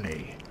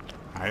journey.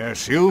 I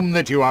assume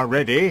that you are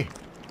ready.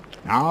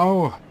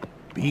 Now,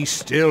 be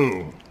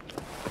still.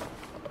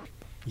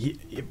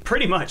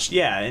 Pretty much,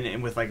 yeah,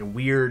 and with like a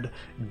weird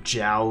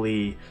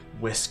jowly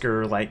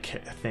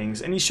whisker-like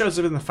things. And he shows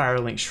up in the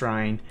Firelink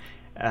Shrine.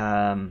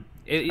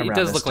 It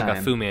does look like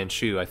a Fu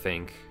Manchu, I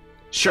think.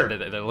 Sure.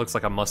 That looks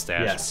like a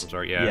mustache of some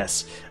sort, yeah.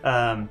 Yes.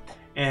 And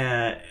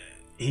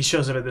he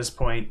shows up at this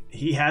point.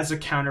 He has a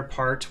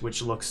counterpart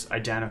which looks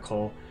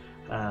identical,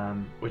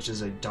 which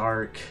is a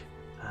dark...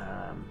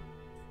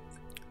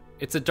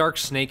 It's a dark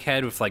snake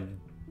head with like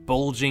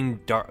bulging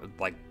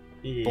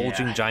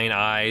giant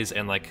eyes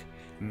and like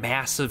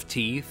massive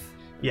teeth.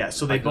 Yeah,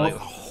 so they both...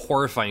 Like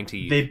horrifying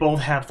teeth. They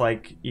both have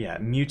like,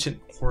 mutant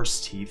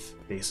horse teeth,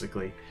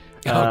 basically.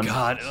 Oh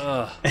god,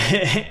 ugh.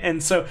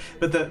 And so,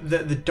 but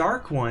the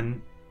dark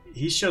one,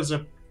 he shows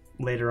up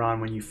later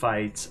on when you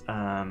fight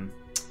I'm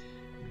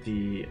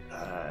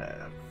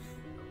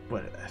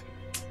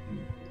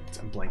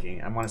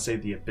blanking. I want to say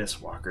the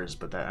Abyss Walkers,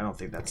 but I don't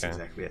think that's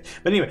exactly it.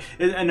 But anyway,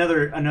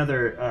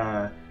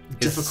 another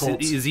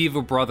difficult. His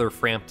evil brother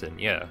Frampton,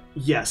 yeah.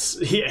 Yes,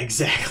 yeah,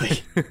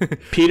 exactly.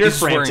 Peter He's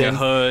Frampton. Wearing a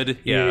hood,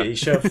 yeah. He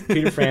showed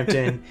Peter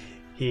Frampton.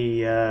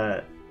 He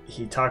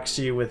talks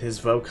to you with his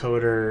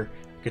vocoder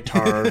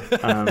guitar.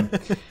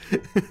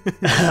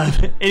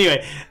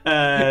 Anyway,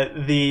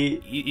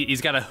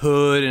 he's got a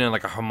hood and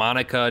like a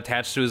harmonica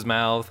attached to his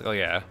mouth. Oh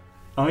yeah.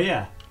 Oh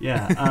yeah,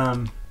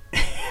 yeah.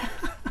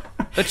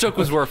 That joke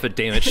was worth it.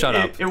 Damn it! Shut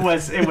up. It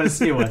was.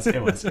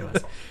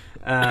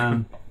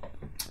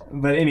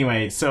 But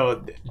anyway,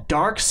 so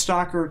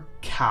Darkstalker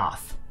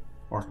Kath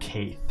or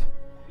Kaith.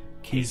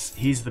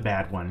 He's the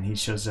bad one. He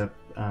shows up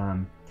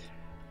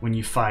when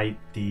you fight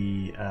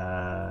the.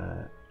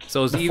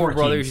 So his evil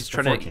brother, he's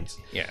trying to.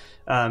 Yeah.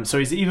 So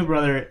he's the evil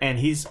brother, and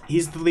he's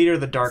the leader of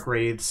the Dark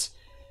Wraiths.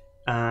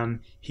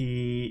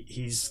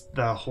 He's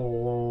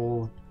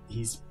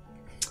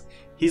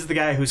the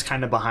guy who's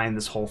kind of behind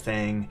this whole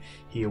thing.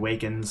 He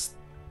awakens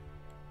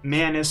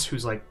Manus,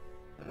 who's like,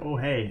 oh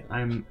hey,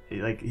 I'm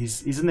like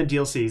he's in the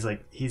DLC. He's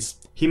like he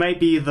might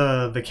be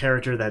the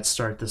character that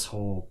start this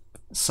whole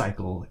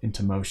cycle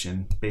into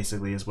motion.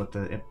 Basically, is what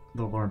the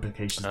lore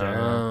implications there.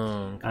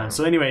 Okay.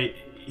 So anyway,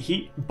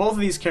 both of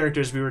these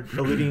characters, we were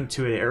alluding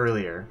to it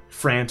earlier.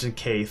 Frant and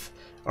Kaith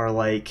are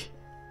like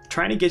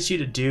trying to get you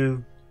to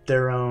do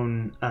their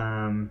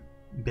own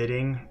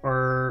bidding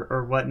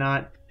or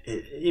whatnot.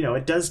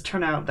 It does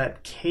turn out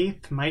that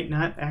Kaith might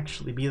not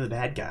actually be the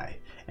bad guy,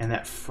 and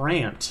that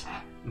Frant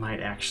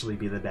might actually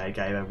be the bad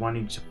guy by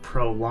wanting to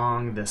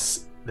prolong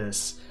this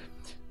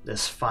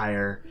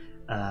fire,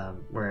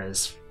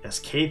 whereas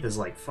Kaith is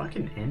like,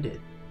 fucking end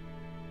it.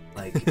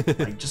 Like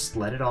just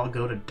let it all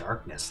go to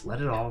darkness.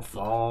 Let it all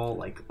fall.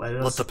 Let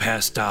the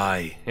past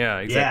die. Yeah,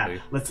 exactly.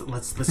 Yeah,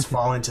 let's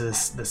fall into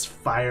this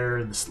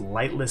fire, this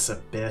lightless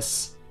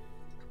abyss.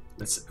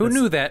 Who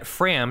knew that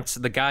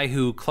Frampt, the guy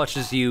who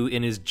clutches you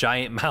in his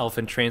giant mouth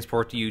and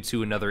transports you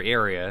to another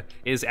area,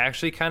 is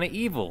actually kind of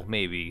evil,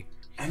 maybe?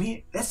 I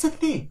mean, that's the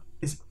thing.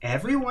 Is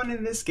everyone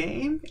in this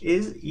game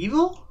is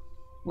evil?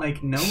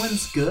 Like, no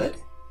one's good?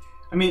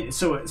 I mean,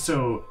 so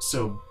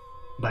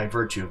by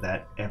virtue of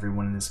that,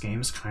 everyone in this game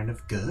is kind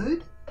of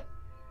good?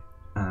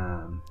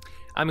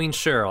 I mean,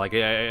 sure, like,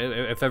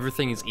 if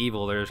everything is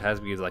evil, there has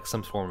to be, like,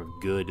 some form of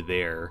good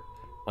there.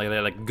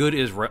 Like good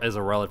is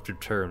a relative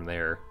term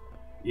there.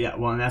 Yeah,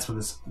 well, and that's what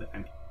this... I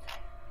mean,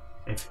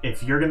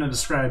 if you're going to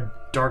describe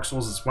Dark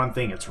Souls as one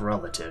thing, it's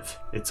relative.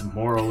 It's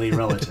morally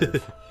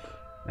relative.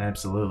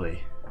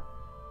 Absolutely.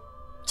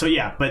 So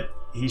yeah, but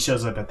he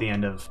shows up at the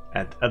end of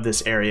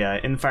this area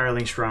in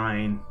Firelink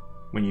Shrine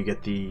when you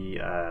get the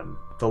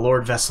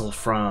Lord Vessel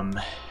from...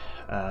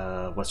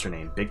 what's her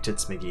name? Big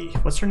Tits McGee.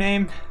 What's her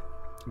name?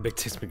 Big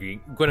Tits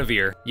McGee.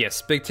 Guinevere.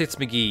 Yes, Big Tits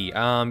McGee.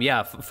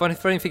 Yeah, funny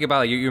thing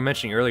about it, you were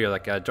mentioning earlier,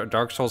 like,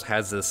 Dark Souls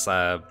has this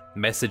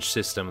message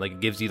system, like,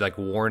 it gives you, like,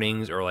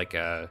 warnings, or, like,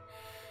 it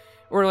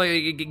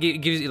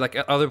gives you, like,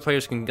 other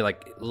players can,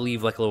 like,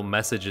 leave, like, little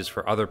messages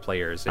for other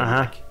players. And,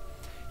 like,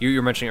 you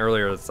were mentioning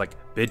earlier, it's like,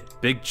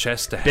 big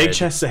chest ahead. Big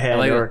chest ahead,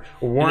 like, or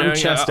warm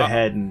chest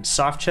ahead, and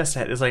soft chest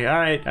ahead. It's like, all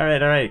right,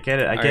 get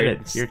it, I get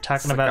it. You're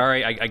talking about... Like, all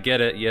right, I get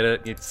it,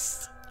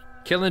 it's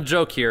killing a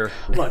joke here.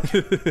 Look,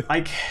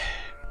 like...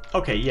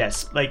 Okay,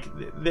 yes, like,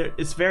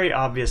 it's very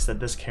obvious that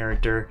this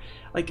character,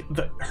 like,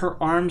 her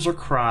arms are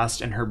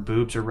crossed and her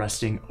boobs are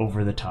resting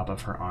over the top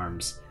of her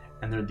arms.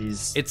 And they're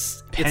these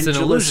It's an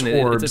illusion.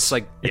 Orbs. It's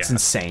like... Yeah. It's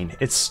insane.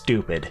 It's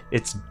stupid.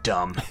 It's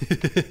dumb.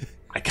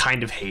 I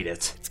kind of hate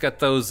it. It's got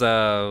those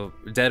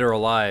dead or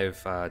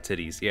alive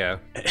titties, yeah.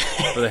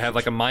 Where they have,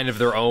 like, a mind of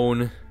their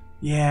own.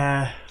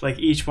 Yeah, like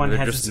each one They're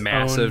has just its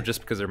massive own. just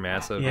because they're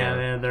massive. Yeah,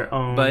 they're their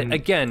own. But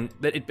again,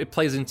 it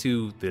plays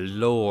into the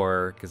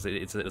lore because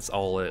it's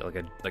all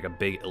like a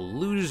big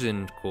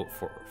illusion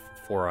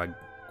for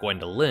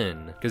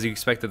Gwendolyn, because you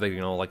expected that,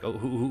 you know, like, oh,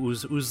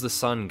 who's the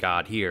sun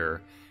god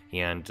here,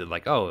 and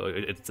like, oh,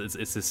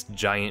 it's this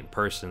giant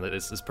person,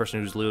 it's this person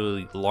who's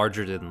literally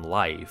larger than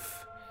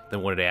life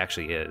than what it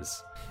actually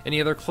is. Any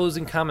other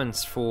closing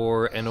comments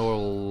for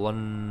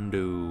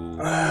Enorlando?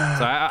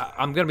 So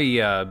I'm gonna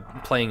be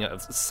playing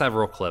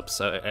several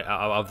clips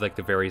of like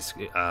the various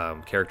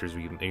characters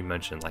you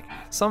mentioned, like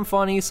some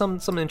funny, some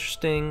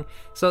interesting,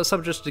 so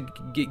some just to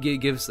give,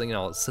 you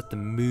know, set the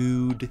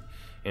mood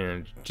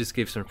and just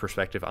give some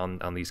perspective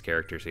on these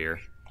characters here.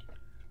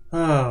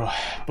 Oh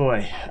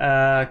boy,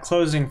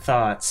 closing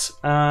thoughts.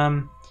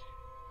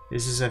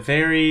 This is a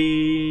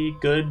very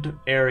good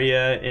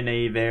area in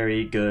a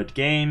very good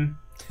game.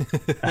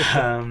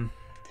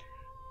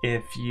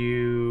 If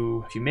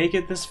you make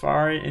it this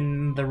far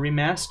in the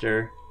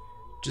remaster,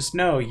 just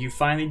know you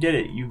finally did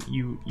it.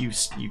 You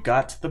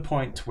got to the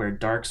point where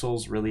Dark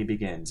Souls really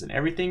begins, and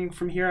everything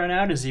from here on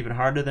out is even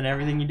harder than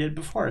everything you did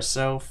before.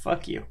 So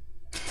fuck you.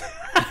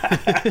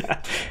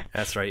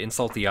 That's right.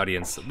 Insult the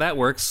audience. That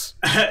works.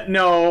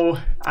 No,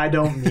 I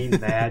don't mean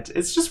that.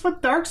 It's just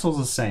what Dark Souls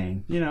is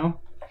saying, you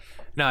know.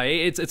 No,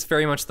 it's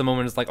very much the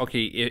moment. It's like,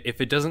 okay,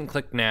 if it doesn't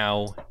click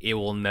now, it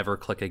will never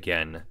click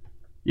again.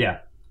 Yeah.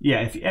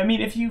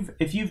 If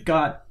you've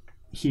got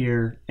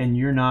here and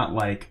you're not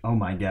like, oh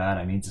my god,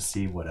 I need to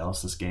see what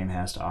else this game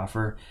has to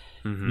offer,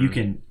 you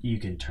can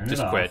turn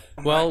just it off. quit.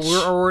 Well,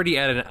 we're already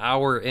at an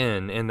hour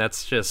in, and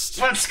that's just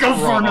let's go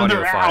for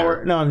another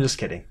hour. No, I'm just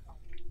kidding.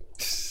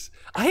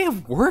 I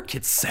have work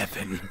at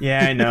 7.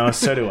 Yeah, I know.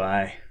 So do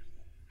I.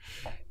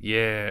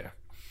 Yeah.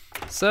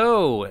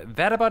 So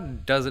that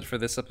about does it for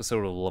this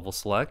episode of Level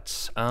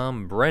Select.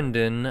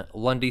 Brendan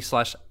Lundy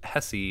 /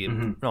 Hesse.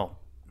 No,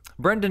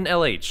 Brendan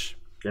LH.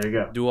 There you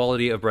go.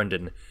 Duality of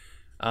Brendan.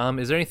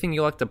 Is there anything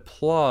you like to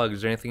plug?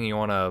 Is there anything you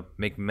want to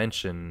make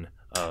mention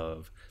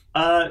of?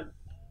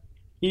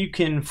 You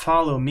can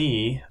follow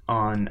me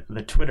on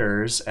the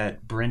Twitters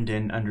at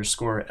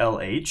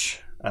Brendan_LH.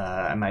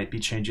 I might be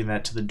changing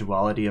that to the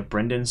Duality of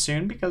Brendan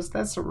soon, because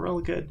that's a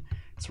really good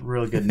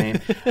name.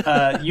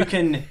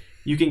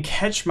 You can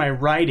catch my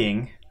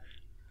writing,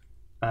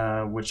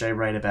 which I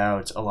write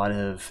about a lot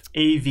of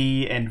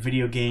AV and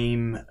video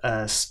game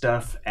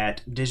stuff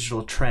at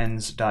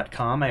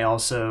digitaltrends.com. I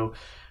also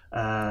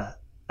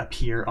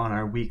appear on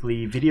our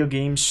weekly video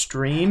game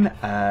stream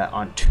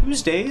on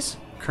Tuesdays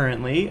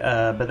currently,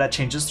 but that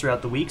changes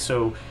throughout the week,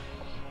 so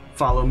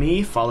follow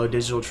me, follow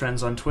Digital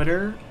Trends on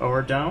Twitter,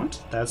 or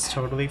don't. That's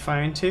totally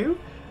fine too.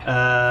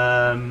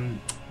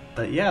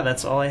 But yeah,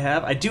 that's all I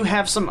have. I do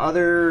have some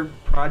other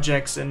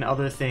projects and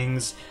other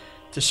things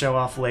to show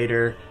off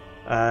later.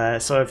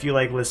 So if you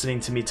like listening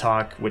to me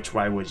talk, which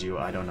why would you?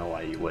 I don't know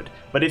why you would.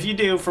 But if you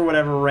do, for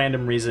whatever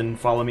random reason,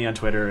 follow me on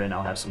Twitter and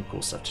I'll have some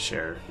cool stuff to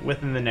share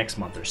within the next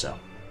month or so.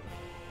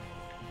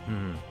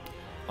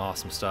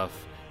 Awesome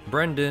stuff.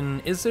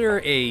 Brendan, is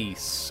there a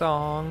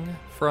song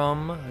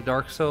from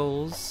Dark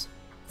Souls?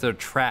 Is there a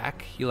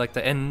track you like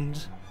to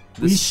end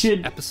this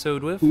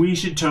episode with? We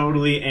should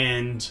totally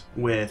end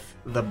with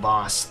the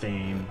boss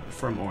theme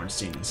from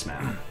Ornstein and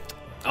Smaug.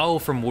 Oh,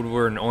 from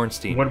Woodward and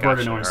Ornstein. Woodward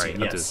and Ornstein,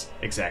 right, yes,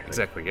 exactly.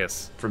 Exactly,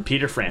 yes. From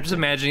Peter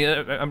Frampton.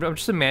 I'm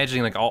just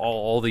imagining like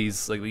all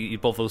these, like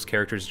both those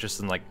characters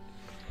just in like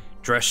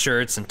dress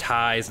shirts and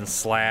ties and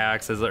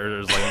slacks as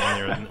they're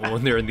like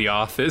when they're in the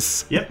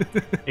office. Yep,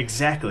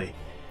 exactly.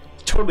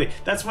 Totally,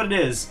 that's what it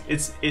is.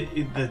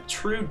 The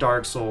true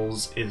Dark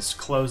Souls is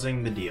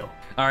closing the deal.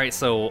 All right,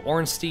 so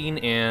Ornstein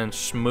and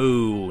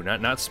Smoo,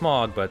 not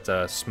Smog, but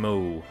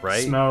Smo,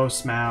 right?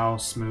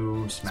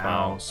 Smoo.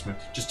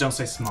 Just don't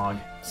say Smog.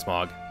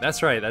 Smog.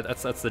 That's right.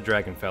 That's the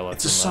dragon fella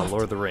from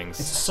Lord of the Rings.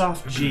 It's a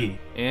soft G.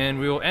 And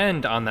we will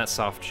end on that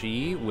soft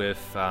G with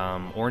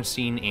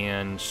Ornstein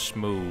and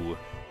Smoo.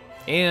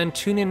 And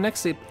tune in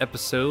next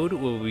episode.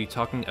 We'll be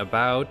talking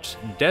about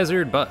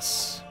Desert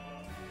Bus.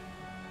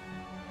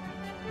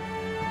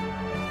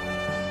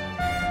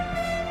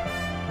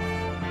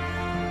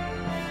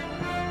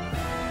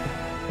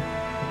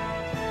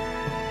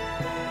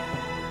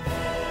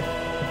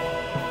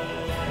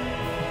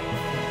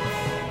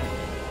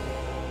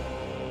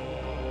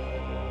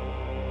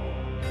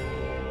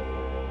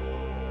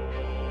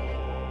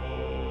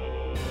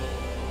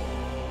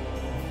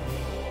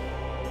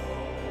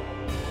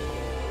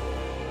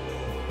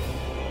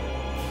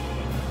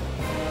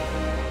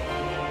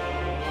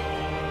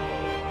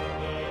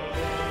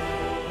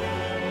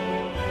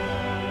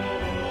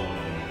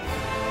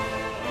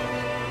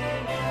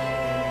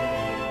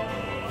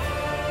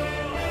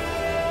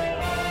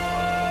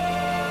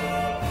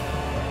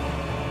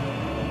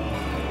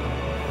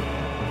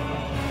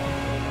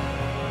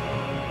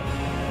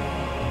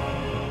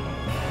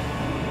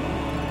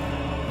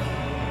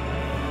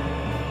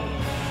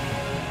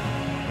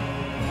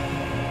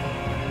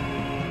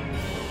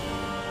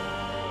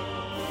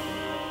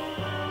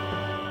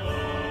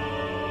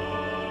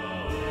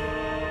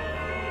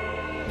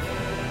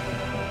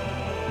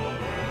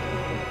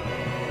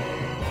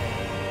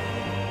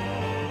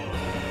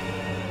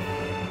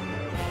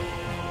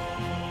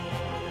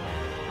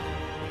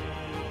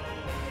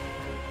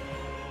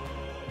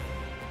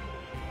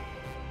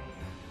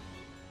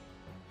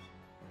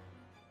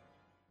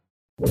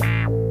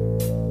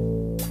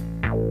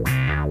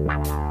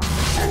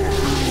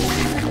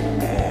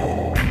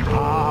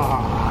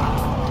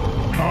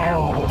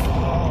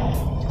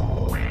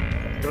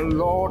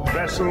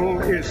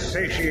 vessel is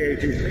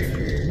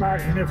satiated.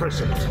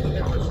 Magnificent.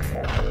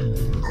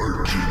 I